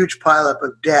that huge pileup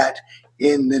of debt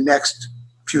in the next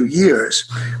few years.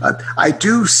 I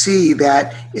do see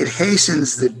that it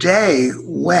hastens the day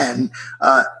when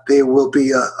there will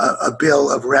be a bill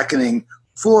of reckoning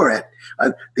for it.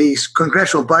 The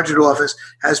Congressional Budget Office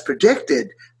has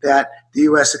predicted that the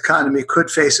U.S. economy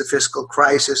could face a fiscal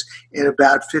crisis in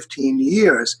about 15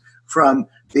 years from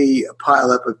the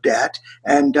pileup of debt.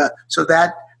 And so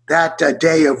that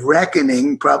day of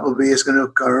reckoning probably is going to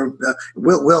occur,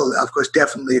 will of course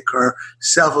definitely occur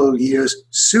several years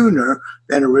sooner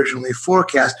than originally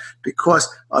forecast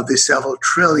because of the several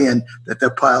trillion that they're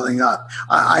piling up.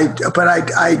 But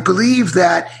I believe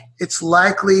that it's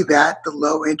likely that the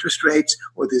low interest rates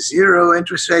or the zero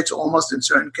interest rates, almost in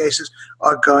certain cases,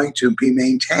 are going to be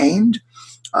maintained.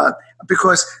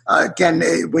 Because again,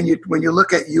 when you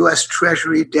look at U.S.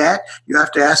 Treasury debt, you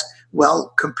have to ask,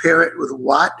 well, compare it with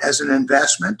what as an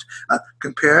investment?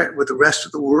 Compare it with the rest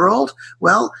of the world?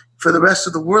 Well, for the rest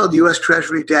of the world, U.S.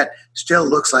 Treasury debt still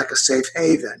looks like a safe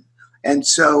haven. And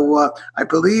so I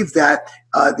believe that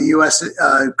the U.S.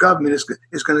 Government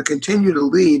is going to continue to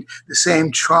lead the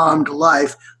same charmed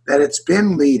life that it's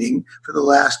been leading for the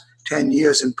last 10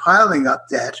 years in piling up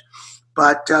debt.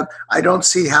 But I don't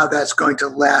see how that's going to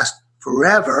last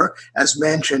forever. As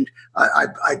mentioned,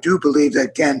 I do believe that,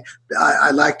 again, I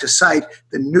like to cite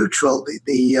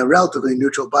the relatively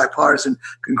neutral bipartisan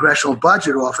Congressional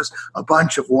Budget Office, a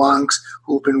bunch of wonks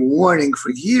who've been warning for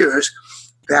years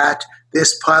that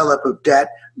this pileup of debt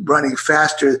running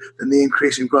faster than the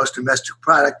increase in gross domestic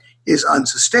product is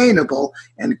unsustainable.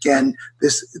 And again,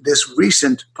 this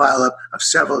recent pileup of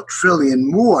several trillion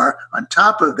more on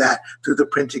top of that through the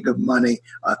printing of money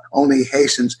only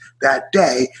hastens that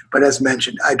day. But as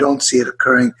mentioned, I don't see it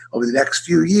occurring over the next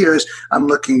few years. I'm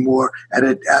looking more at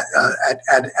it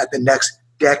at the next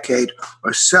decade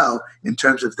or so in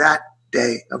terms of that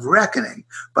day of reckoning.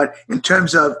 But in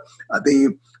terms of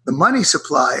the money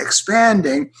supply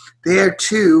expanding, there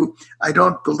too, I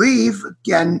don't believe,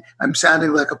 again, I'm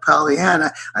sounding like a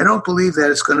Pollyanna, I don't believe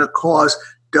that it's going to cause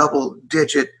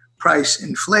double-digit price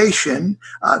inflation.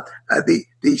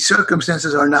 The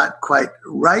circumstances are not quite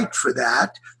right for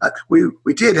that.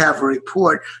 We did have a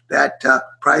report that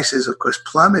prices, of course,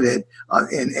 plummeted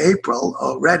in April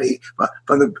already,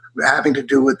 from having to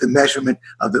do with the measurement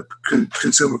of the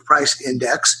consumer price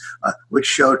index, which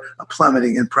showed a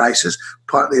plummeting in prices.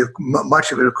 Partly,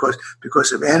 much of it, of course,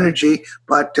 because of energy,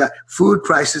 but food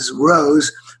prices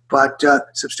rose, but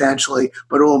substantially,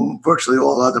 but virtually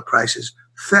all other prices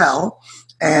fell.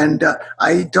 And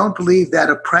I don't believe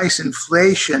that a price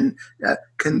inflation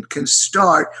can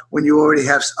start when you already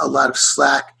have a lot of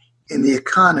slack in the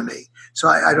economy. So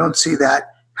I don't see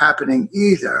that happening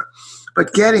either.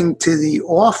 But getting to the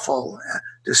awful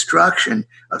destruction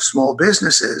of small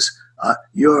businesses,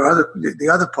 the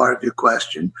other part of your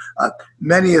question,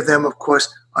 many of them, of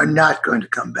course, are not going to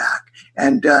come back.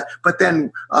 And but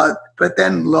then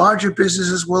larger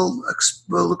businesses will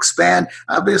expand.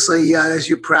 Obviously, as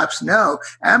you perhaps know,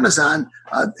 Amazon,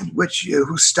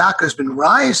 whose stock has been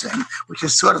rising, which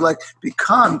has sort of like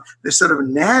become this sort of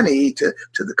nanny to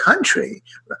the country,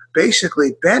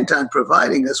 basically bent on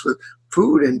providing us with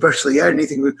food and virtually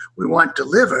anything we want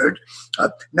delivered,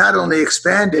 not only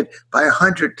expanded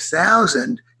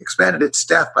its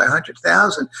staff by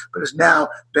 100,000, but is now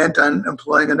bent on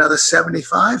employing another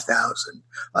 75,000.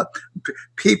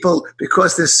 People,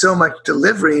 because there's so much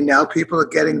delivery now, people are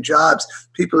getting jobs.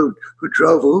 People who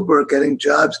drove Uber are getting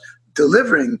jobs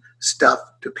delivering stuff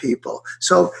to people.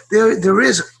 So there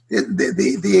is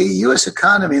the U.S.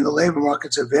 economy and the labor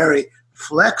markets are very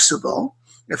flexible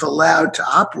if allowed to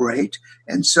operate.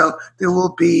 And so there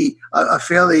will be a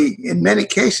fairly, in many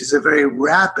cases, a very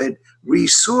rapid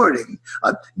resorting.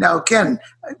 Now, again,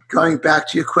 going back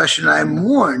to your question, I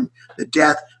mourn the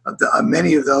death of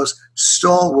many of those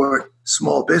stalwart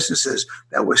small businesses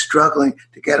that were struggling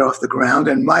to get off the ground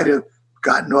and might have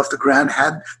gotten off the ground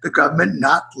had the government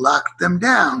not locked them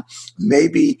down.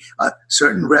 Maybe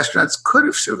certain restaurants could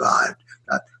have survived.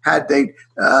 Had they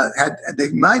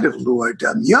might have lured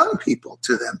young people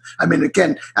to them. I mean,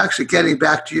 again, actually getting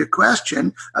back to your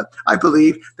question, I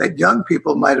believe that young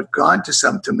people might have gone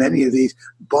to many of these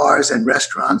bars and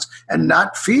restaurants and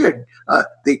not feared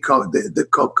the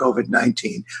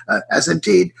COVID-19, as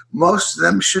indeed most of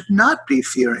them should not be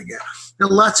fearing it. There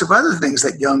are lots of other things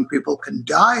that young people can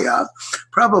die of.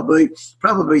 Probably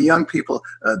young people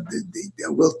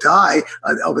will die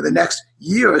over the next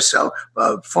year or so,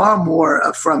 far more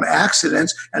from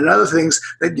accidents and other things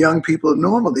that young people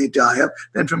normally die of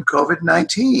than from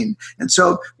COVID-19. And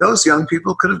so those young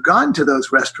people could have gone to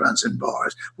those restaurants and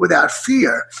bars without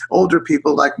fear. Older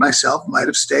people like myself might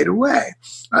have stayed away.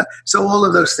 So all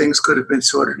of those things could have been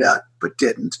sorted out, but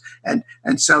didn't. And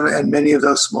many of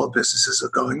those small businesses are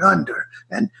going under.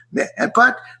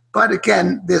 But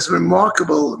again, there's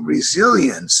remarkable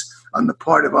resilience on the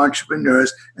part of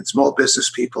entrepreneurs and small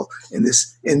business people in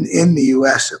the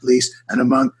U.S. at least, and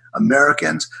among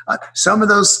Americans. Some of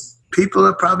those people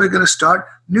are probably going to start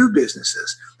new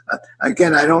businesses.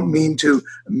 Again, I don't mean to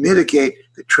mitigate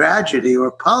the tragedy or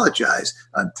apologize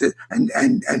and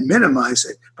minimize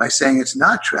it by saying it's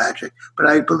not tragic, but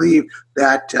I believe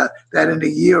that in a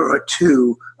year or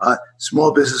two,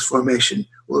 small business formation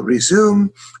will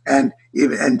resume, and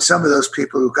some of those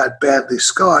people who got badly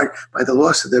scarred by the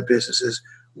loss of their businesses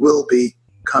will be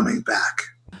coming back.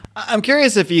 I'm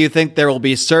curious if you think there will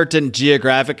be certain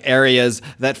geographic areas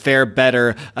that fare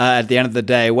better at the end of the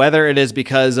day, whether it is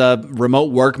because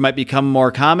remote work might become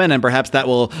more common and perhaps that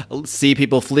will see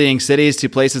people fleeing cities to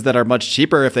places that are much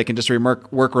cheaper if they can just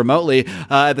work remotely.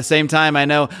 At the same time, I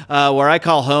know where I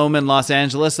call home in Los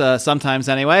Angeles, sometimes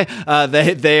anyway,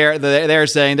 they're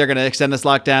saying they're going to extend this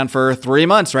lockdown for 3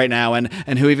 months right now,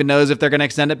 and who even knows if they're going to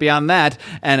extend it beyond that.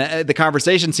 And the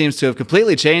conversation seems to have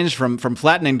completely changed from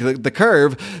flattening to the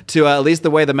curve. to at least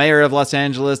the way the mayor of Los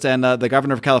Angeles and the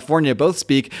governor of California both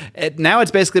speak, now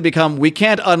it's basically become we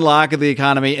can't unlock the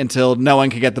economy until no one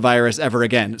can get the virus ever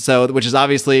again. So, which is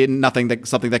obviously something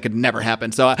that could never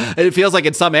happen. So it feels like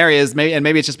in some areas,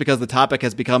 maybe it's just because the topic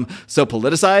has become so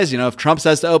politicized. If Trump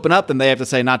says to open up, then they have to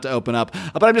say not to open up.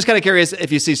 But I'm just kind of curious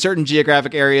if you see certain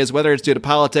geographic areas, whether it's due to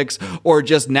politics or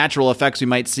just natural effects we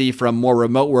might see from more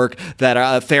remote work,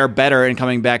 that fare better in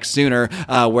coming back sooner,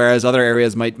 whereas other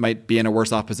areas might be in a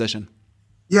worse off position.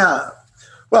 Yeah.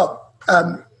 Well,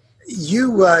 you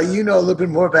know a little bit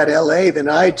more about LA than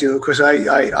I do, because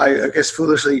I guess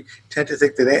foolishly tend to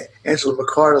think that Angela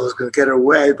McArdle is going to get her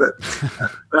way, but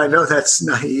I know that's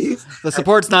naive. The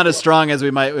support's not as strong as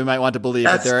we might want to believe.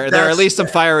 But there are at least some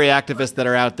fiery activists that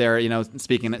are out there,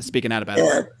 speaking out about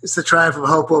it. It's the triumph of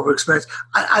hope over experience.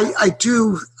 I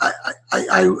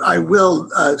will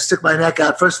stick my neck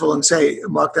out first of all and say,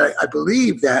 Mark, that I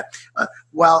believe that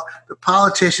while the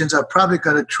politicians are probably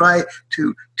going to try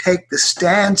to take the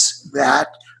stance that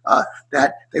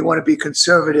they want to be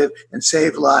conservative and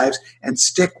save lives and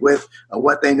stick with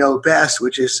what they know best,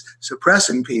 which is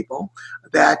suppressing people,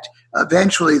 that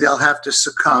eventually they'll have to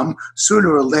succumb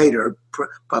sooner or later,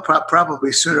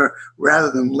 probably sooner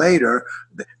rather than later.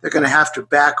 They're going to have to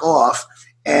back off,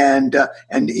 and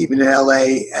even in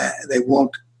LA, they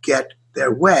won't get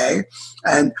their way,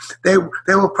 and they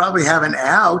will probably have an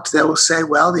out. They will say,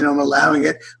 well, I'm allowing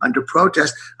it under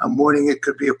protest. I'm warning it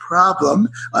could be a problem.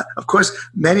 Of course,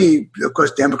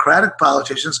 Democratic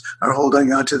politicians are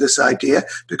holding on to this idea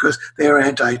because they are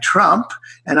anti-Trump,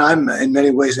 and I'm in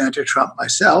many ways anti-Trump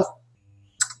myself.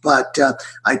 But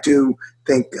I do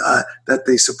think that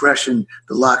the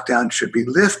lockdown should be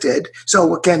lifted.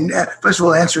 So again, first of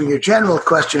all, answering your general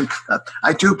question,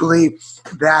 I do believe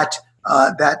that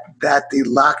the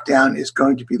lockdown is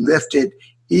going to be lifted,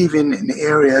 even in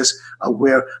areas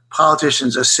where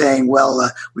politicians are saying,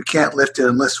 well, we can't lift it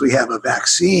unless we have a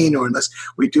vaccine or unless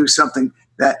we do something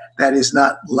that is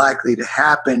not likely to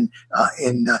happen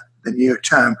in the near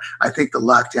term. I think the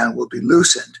lockdown will be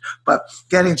loosened. But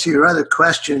getting to your other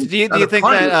question, do you think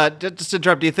that just to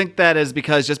interrupt? Do you think that is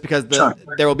because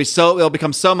there will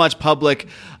become so much public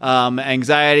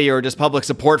anxiety or just public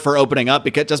support for opening up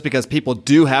because people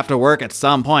do have to work at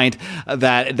some point,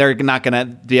 that they're not going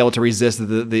to be able to resist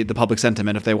the public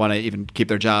sentiment if they want to even keep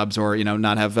their jobs or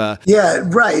not have. Yeah,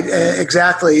 right.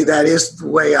 Exactly. That is the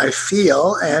way I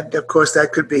feel, and of course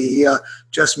that could be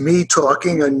just me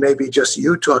talking and maybe just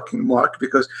you talking, Mark,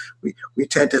 because we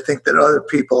tend to think that other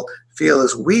people feel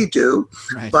as we do.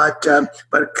 Right.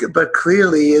 But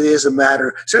clearly it is a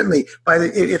matter. Certainly,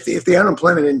 if the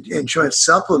unemployment insurance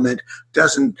supplement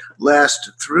doesn't last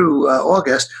through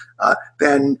August,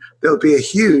 then there'll be a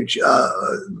huge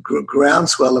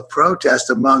groundswell of protest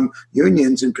among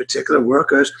unions, in particular,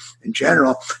 workers in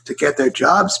general, to get their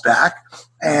jobs back.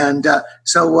 And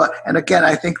and again,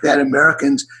 I think that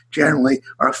Americans generally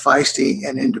are feisty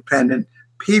and independent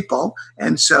people,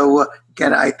 and so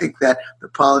again, I think that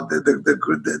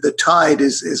the tide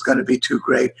is going to be too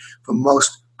great for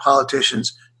most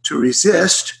politicians to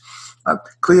resist.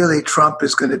 Clearly, Trump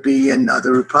is going to be, and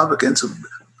the Republicans.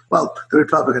 Well, the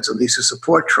Republicans, at least who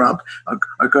support Trump,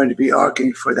 are going to be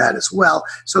arguing for that as well.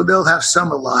 So they'll have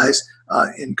some allies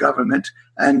in government,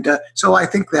 and so I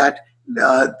think that.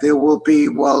 There will be,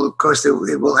 well, of course, it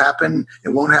will happen. It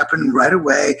won't happen right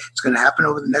away. It's going to happen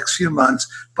over the next few months,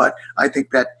 but I think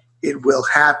that it will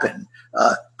happen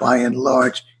by and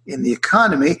large in the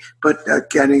economy. But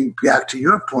getting back to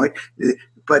your point,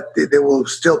 but there will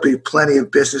still be plenty of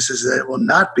businesses that will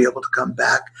not be able to come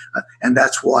back. And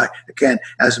that's why, again,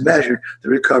 as measured, the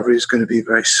recovery is going to be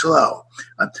very slow.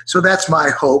 So that's my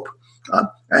hope. My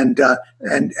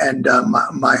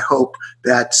hope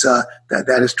that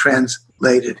is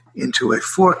translated into a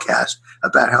forecast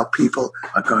about how people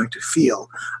are going to feel.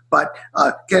 But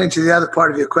getting to the other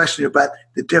part of your question about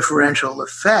the differential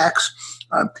effects,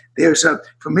 there's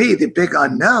for me the big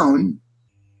unknown,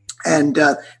 and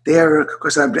there, of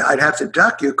course, I'd have to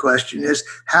duck your question, is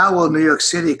how will New York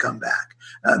City come back?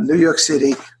 New York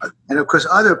City, and of course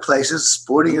other places,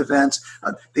 sporting events.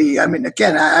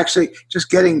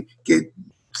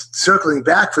 Circling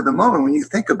back for the moment, when you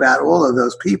think about all of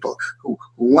those people who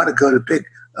want to go to big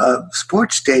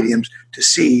sports stadiums to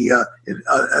see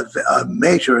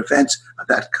major events of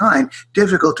that kind,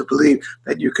 difficult to believe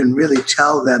that you can really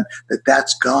tell them that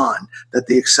that's gone, that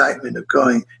the excitement of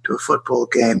going to a football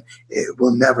game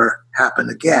will never happen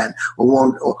again,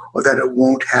 or that it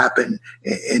won't happen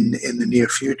in the near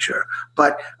future.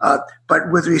 But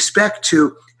with respect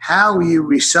to how you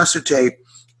resuscitate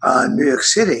New York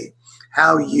City,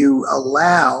 how you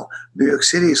allow New York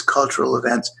City's cultural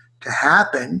events to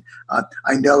happen.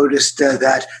 I noticed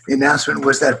that the announcement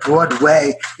was that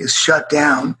Broadway is shut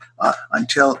down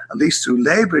until at least through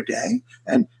Labor Day,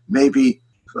 and maybe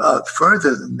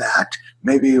further than that.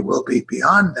 Maybe it will be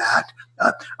beyond that.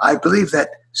 I believe that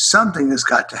something has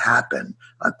got to happen.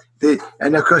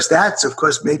 And of course, that's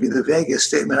maybe the vaguest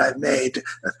statement I've made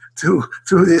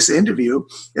through this interview.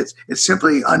 It's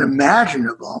simply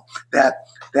unimaginable that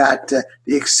the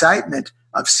excitement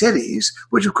of cities,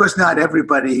 which of course not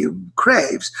everybody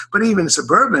craves, but even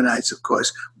suburbanites, of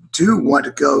course, do want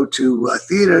to go to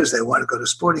theaters. They want to go to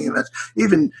sporting events.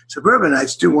 Even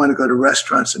suburbanites do want to go to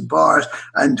restaurants and bars.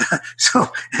 And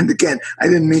and again, I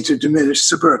didn't mean to diminish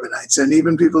suburbanites. And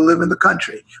even people who live in the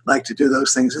country like to do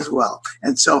those things as well.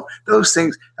 And so those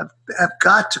things have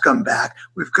got to come back.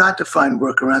 We've got to find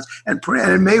workarounds. And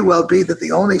it may well be that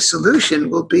the only solution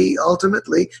will be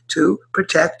ultimately to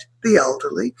protect the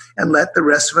elderly and let the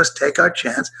rest of us take our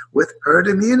chance with herd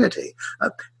immunity.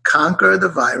 Conquer the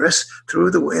virus in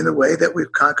the way that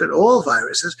we've conquered all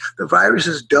viruses. The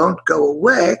viruses don't go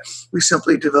away. We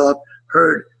simply develop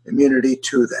herd immunity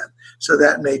to them. So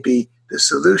that may be the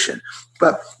solution.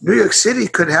 But New York City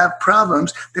could have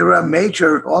problems. There are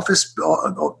major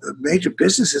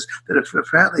businesses that have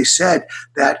apparently said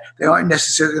that they aren't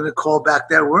necessarily going to call back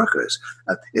their workers.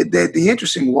 The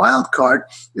interesting wild card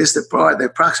is that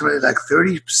approximately like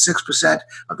 36%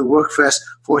 of the workforce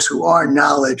who are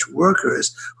knowledge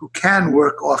workers who can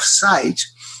work off-site.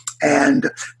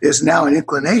 And there's now an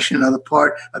inclination on the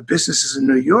part of businesses in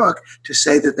New York to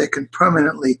say that they can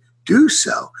permanently do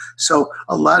so. So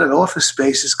a lot of office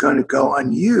space is going to go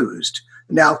unused.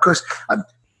 Now, of course,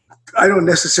 I don't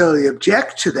necessarily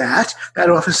object to that. That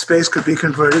office space could be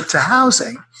converted to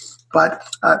housing. But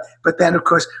then, of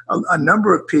course, a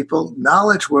number of people,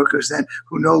 knowledge workers then,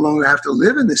 who no longer have to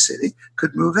live in the city,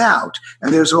 could move out.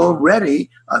 And there's already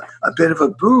a bit of a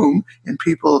boom in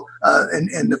people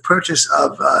in the purchase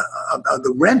of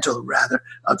the rental, rather,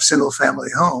 of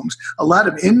single-family homes. A lot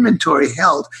of inventory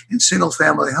held in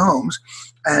single-family homes.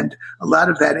 And a lot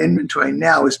of that inventory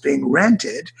now is being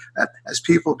rented as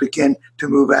people begin to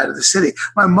move out of the city.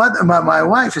 My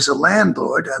wife is a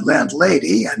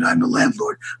landlady, and I'm a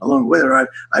landlord along with her.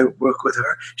 I work with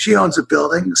her. She owns a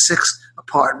building, 6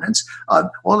 apartments.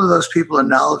 All of those people are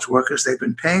knowledge workers. They've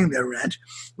been paying their rent.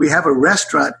 We have a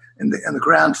restaurant on the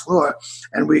ground floor,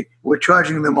 and we're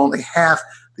charging them only half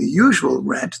the usual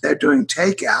rent. They're doing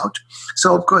takeout.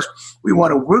 So, of course, we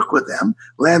want to work with them.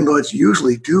 Landlords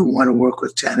usually do want to work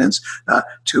with tenants.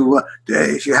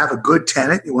 If you have a good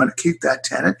tenant, you want to keep that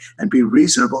tenant and be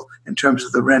reasonable in terms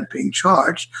of the rent being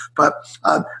charged. But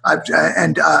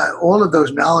all of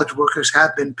those knowledge workers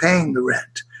have been paying the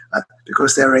rent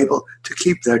because they're able to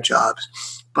keep their jobs.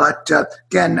 But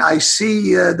again, I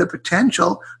see the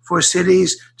potential for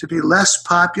cities to be less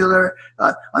popular.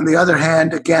 On the other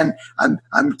hand, again, I'm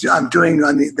doing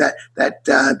on that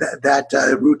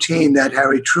routine that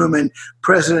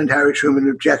President Harry Truman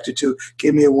objected to.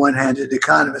 Give me a one-handed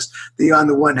economist. On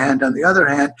the one hand, on the other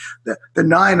hand, the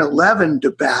 9/11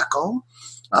 debacle,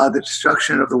 the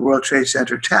destruction of the World Trade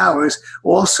Center towers,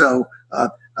 also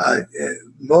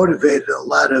motivated a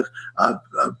lot of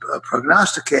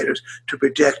prognosticators to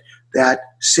predict that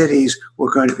cities were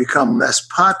going to become less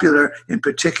popular. In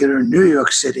particular, New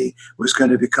York City was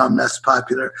going to become less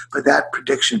popular, but that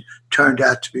prediction turned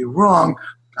out to be wrong.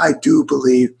 I do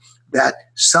believe that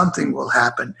something will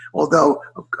happen, although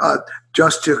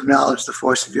just to acknowledge the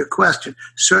force of your question,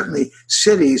 certainly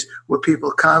cities where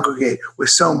people congregate, where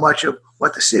so much of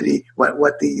what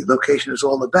the location is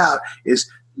all about is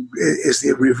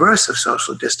the reverse of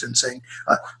social distancing.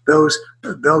 Those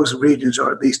regions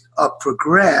are at least up for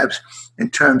grabs in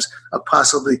terms of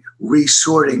possibly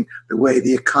resorting the way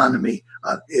the economy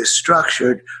is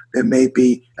structured. There may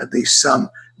be at least some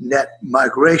net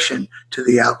migration to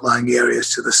the outlying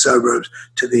areas, to the suburbs,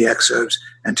 to the exurbs,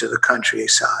 and to the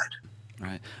countryside.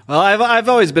 Right. Well, I've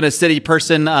always been a city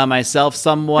person myself,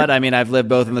 somewhat. I mean, I've lived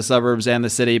both in the suburbs and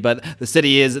the city, but the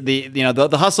city is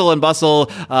the hustle and bustle,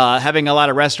 having a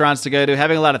lot of restaurants to go to,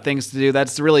 having a lot of things to do.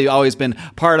 That's really always been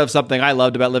part of something I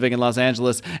loved about living in Los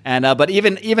Angeles. And but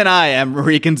even I am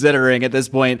reconsidering at this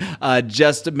point.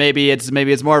 Just maybe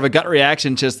it's more of a gut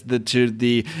reaction just to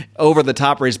the over the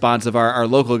top response of our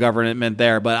local government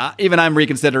there. But even I'm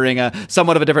reconsidering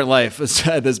somewhat of a different life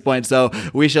at this point. So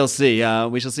we shall see.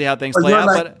 We shall see how things play.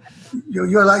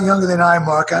 You're a lot younger than I,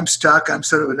 Mark. I'm stuck. I'm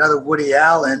sort of another Woody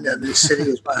Allen, and the city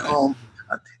is my home.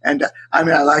 And I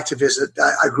like to visit.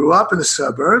 I grew up in the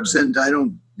suburbs, and I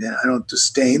don't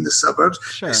disdain the suburbs.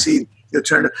 Sure. I see the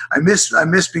alternative. I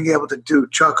miss being able to do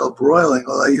charcoal broiling.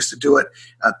 Well, I used to do it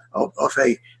off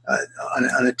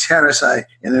on a terrace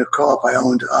in a co-op I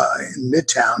owned in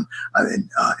Midtown,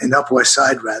 in Upper West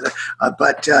Side rather.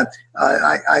 But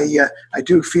I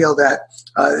do feel that,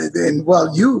 and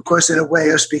well, you of course in a way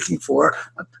are speaking for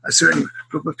a certain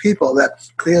group of people that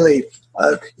clearly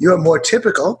you're more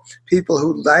typical people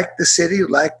who like the city, who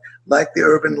like the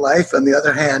urban life. On the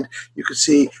other hand, you could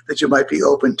see that you might be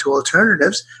open to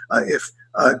alternatives if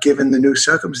given the new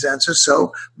circumstances.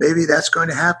 So maybe that's going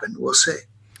to happen. We'll see.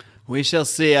 We shall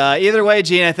see. Either way,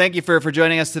 Gene, I thank you for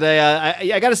joining us today.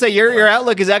 I got to say, your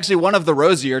outlook is actually one of the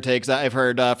rosier takes I've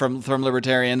heard from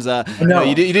libertarians.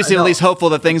 You do seem at least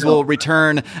hopeful that things will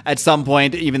return at some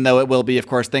point, even though it will be, of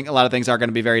course, a lot of things are going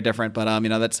to be very different. But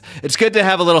it's good to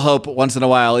have a little hope once in a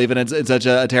while, even in such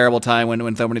a terrible time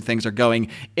when so many things are going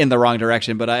in the wrong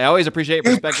direction. But I always appreciate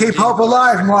your perspective. Keep hope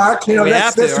alive, Mark.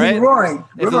 That's right? Roaring.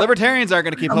 If the libertarians aren't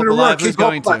going to keep hope alive, who's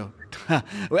going to?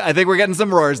 I think we're getting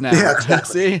some roars now. Yeah,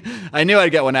 exactly. See? I knew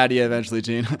I'd get one out of you eventually,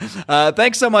 Gene.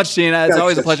 Thanks so much, Gene. It's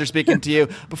always a pleasure speaking to you.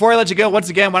 Before I let you go, once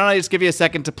again, why don't I just give you a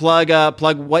second to plug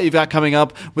what you've got coming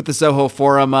up with the Soho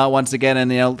Forum once again,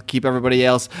 and keep everybody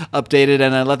else updated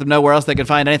and let them know where else they can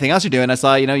find anything else you're doing. I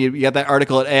saw you got that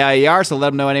article at AIER, so let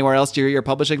them know anywhere else you're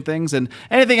publishing things, and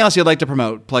anything else you'd like to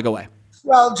promote. Plug away.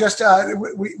 Well, just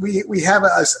we have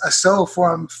a Soho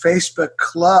Forum Facebook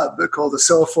club called the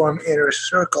Soho Forum Inner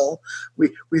Circle.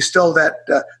 We stole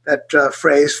that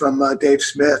phrase from Dave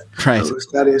Smith, right?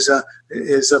 That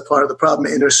is a part of the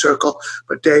problem, inner circle.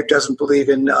 But Dave doesn't believe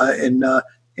in IP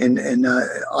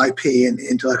and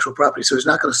intellectual property, so he's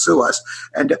not going to sue us.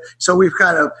 And so we've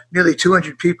got nearly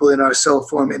 200 people in our Soho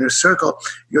Forum Inner Circle.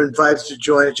 You're invited to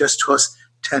join. It just costs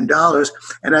 $10.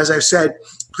 And as I've said,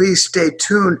 please stay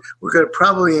tuned. We're going to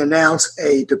probably announce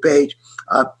a debate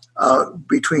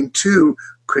between two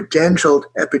credentialed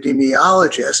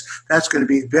epidemiologists. That's going to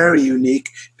be very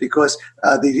unique because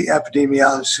the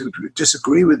epidemiologists who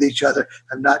disagree with each other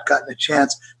have not gotten a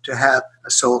chance to have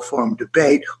a Soho Forum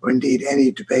debate, or indeed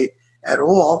any debate at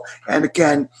all. And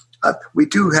again, we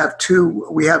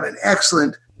have an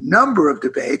excellent number of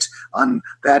debates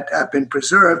that have been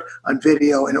preserved on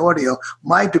video and audio.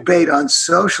 My debate on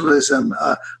socialism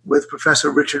with Professor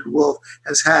Richard Wolff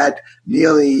has had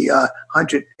nearly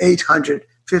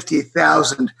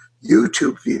 850,000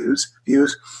 YouTube views.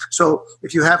 So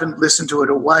if you haven't listened to it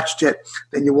or watched it,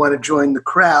 then you want to join the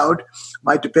crowd.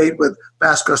 My debate with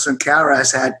Bhaskar Sunkara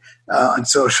on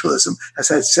socialism has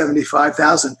had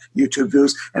 75,000 YouTube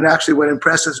views. And actually what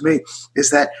impresses me is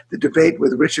that the debate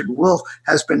with Richard Wolff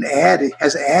has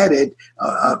added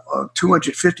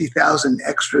 250,000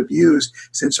 extra views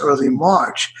since early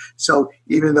March. So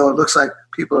even though it looks like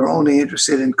people are only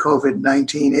interested in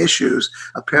COVID-19 issues,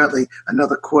 apparently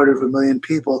another 250,000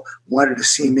 people wanted to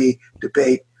see me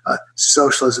debate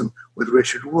socialism with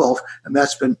Richard Wolff, and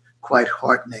that's been quite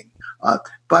heartening.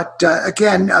 But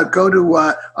again, go to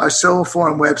our Soho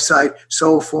Forum website,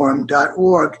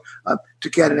 sohoforum.org, to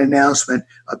get an announcement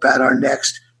about our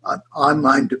next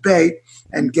online debate.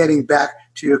 And getting back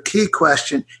to your key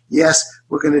question, yes,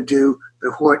 we're going to do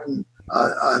the Horton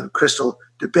Kristol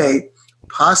debate,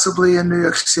 possibly in New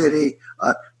York City,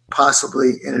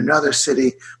 possibly in another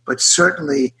city, but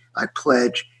certainly I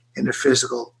pledge in a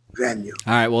physical venue.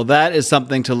 All right. Well, that is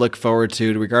something to look forward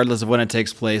to, regardless of when it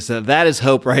takes place. That is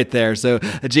hope right there. So,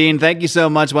 Gene, thank you so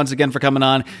much once again for coming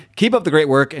on. Keep up the great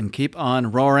work and keep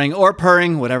on roaring or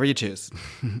purring, whatever you choose.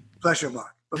 Pleasure,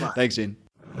 Mark. Bye-bye. Thanks, Gene.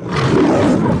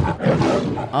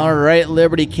 All right,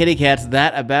 Liberty Kitty Cats,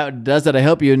 that about does it. I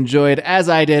hope you enjoyed, as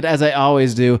I did, as I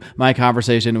always do, my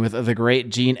conversation with the great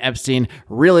Gene Epstein.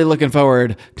 Really looking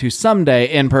forward to someday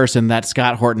in person that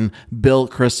Scott Horton Bill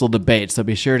Kristol debate. So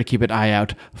be sure to keep an eye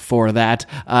out for that.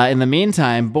 In the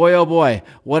meantime, boy, oh boy,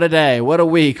 what a day, what a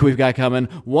week we've got coming.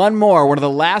 One of the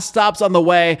last stops on the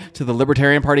way to the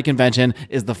Libertarian Party Convention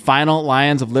is the final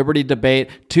Lions of Liberty debate,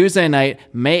 Tuesday night,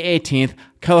 May 18th.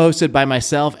 Co-hosted by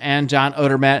myself and John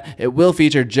Odermatt. It will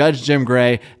feature Judge Jim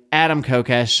Gray, Adam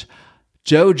Kokesh,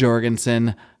 Joe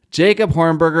Jorgensen, Jacob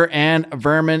Hornberger, and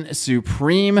Vermin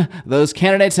Supreme. Those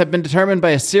candidates have been determined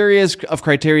by a series of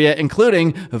criteria,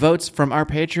 including votes from our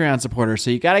Patreon supporters.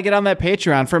 So you got to get on that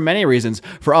Patreon for many reasons.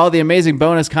 For all the amazing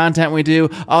bonus content we do,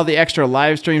 all the extra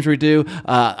live streams we do,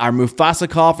 our Mufasa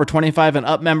call for 25 and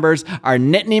up members, our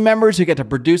Nittany members who get to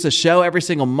produce a show every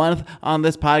single month on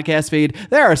this podcast feed.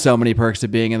 There are so many perks to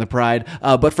being in the Pride.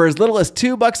 But for as little as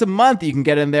 $2 a month, you can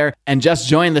get in there and just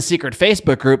join the secret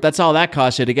Facebook group. That's all that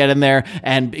costs you to get in there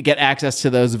and get access to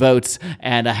those votes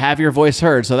and have your voice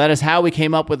heard. So that is how we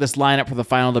came up with this lineup for the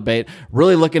final debate.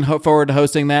 Really looking forward to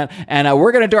hosting that. And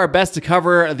we're going to do our best to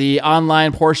cover the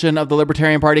online portion of the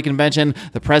Libertarian Party convention,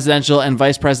 the presidential and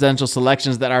vice presidential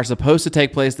selections that are supposed to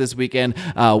take place this weekend.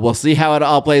 We'll see how it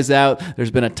all plays out.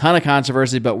 There's been a ton of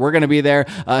controversy, but we're going to be there,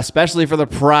 especially for the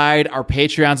Pride, our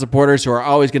Patreon supporters who are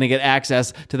always going to get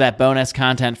access to that bonus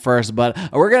content first. But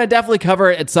we're going to definitely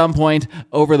cover it at some point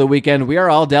over the weekend. We are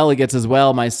all delegates as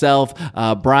well. Myself,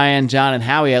 Brian, John, and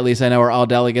Howie, at least I know, are all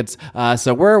delegates.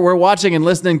 So we're watching and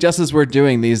listening just as we're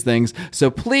doing these things.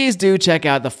 So please do check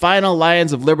out the final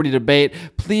Lions of Liberty debate.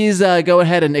 Please go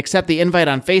ahead and accept the invite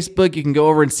on Facebook. You can go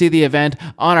over and see the event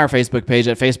on our Facebook page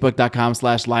at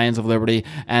facebook.com/Lions of Liberty.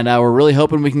 And we're really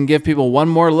hoping we can give people one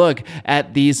more look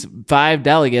at these five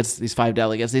candidates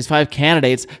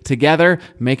together,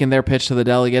 making their pitch to the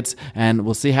delegates, and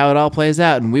we'll see how it all plays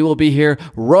out. And we will be here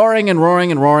roaring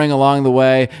along the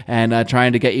way and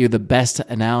trying to get you the best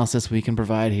analysis we can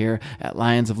provide here at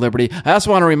Lions of Liberty. I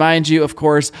also want to remind you, of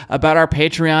course, about our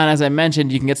Patreon. As I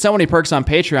mentioned, you can get so many perks on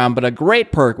Patreon, but a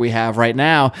great perk we have right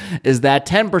now is that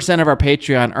 10% of our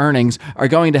Patreon earnings are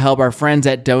going to help our friends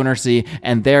at DonorSee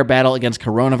and their battle against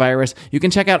coronavirus. You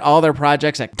can check out all their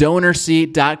projects at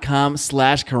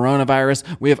donorsee.com/coronavirus.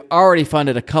 We have already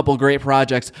funded a couple great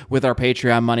projects with our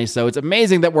Patreon money, so it's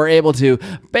amazing that we're able to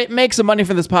make some money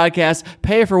from this podcast,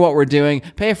 pay for what we're doing,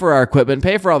 pay for our equipment,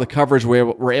 pay for all the coverage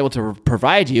we're able to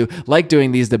provide you, like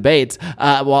doing these debates,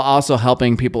 while also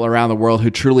helping people around the world who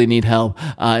truly need help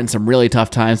in some really tough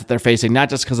times that they're facing, not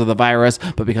just because of the virus,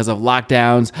 but because of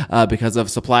lockdowns, because of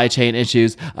supply chain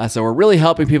issues. So we're really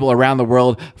helping people around the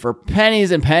world for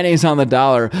pennies and pennies on the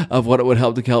dollar of what it would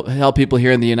help to help people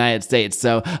here in the United States.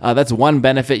 So that's one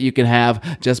benefit you can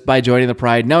have just by joining the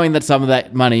Pride, knowing that some of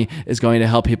that money is going to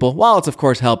help people, while it's, of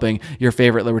course, helping your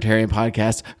favorite libertarian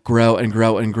podcast grow and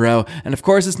grow and grow. And, of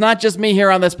course, it's not just me here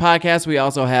on this podcast. We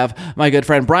also have my good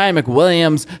friend Brian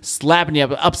McWilliams slapping you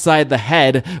upside the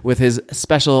head with his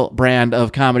special brand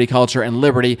of comedy, culture, and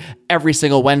liberty every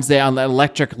single Wednesday on the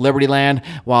Electric Liberty Land,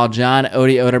 while John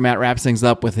Odie Odermatt wraps things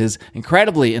up with his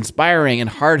incredibly inspiring and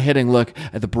hard-hitting look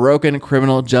at the broken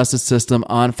criminal justice system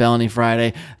on Felony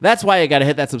Friday. That's why you got to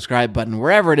hit that subscribe button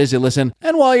wherever it is you listen.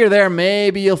 And while you're there,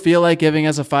 maybe you'll feel like giving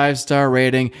us a 5-star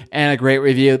rating and a great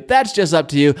review. That's just up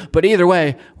to you. But either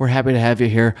way, we're happy to have you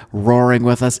here roaring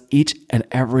with us each and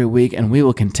every week, and we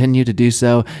will continue to do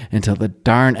so until the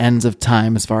darn ends of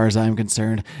time, as far as I'm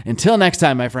concerned. Until next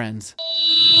time, my friends.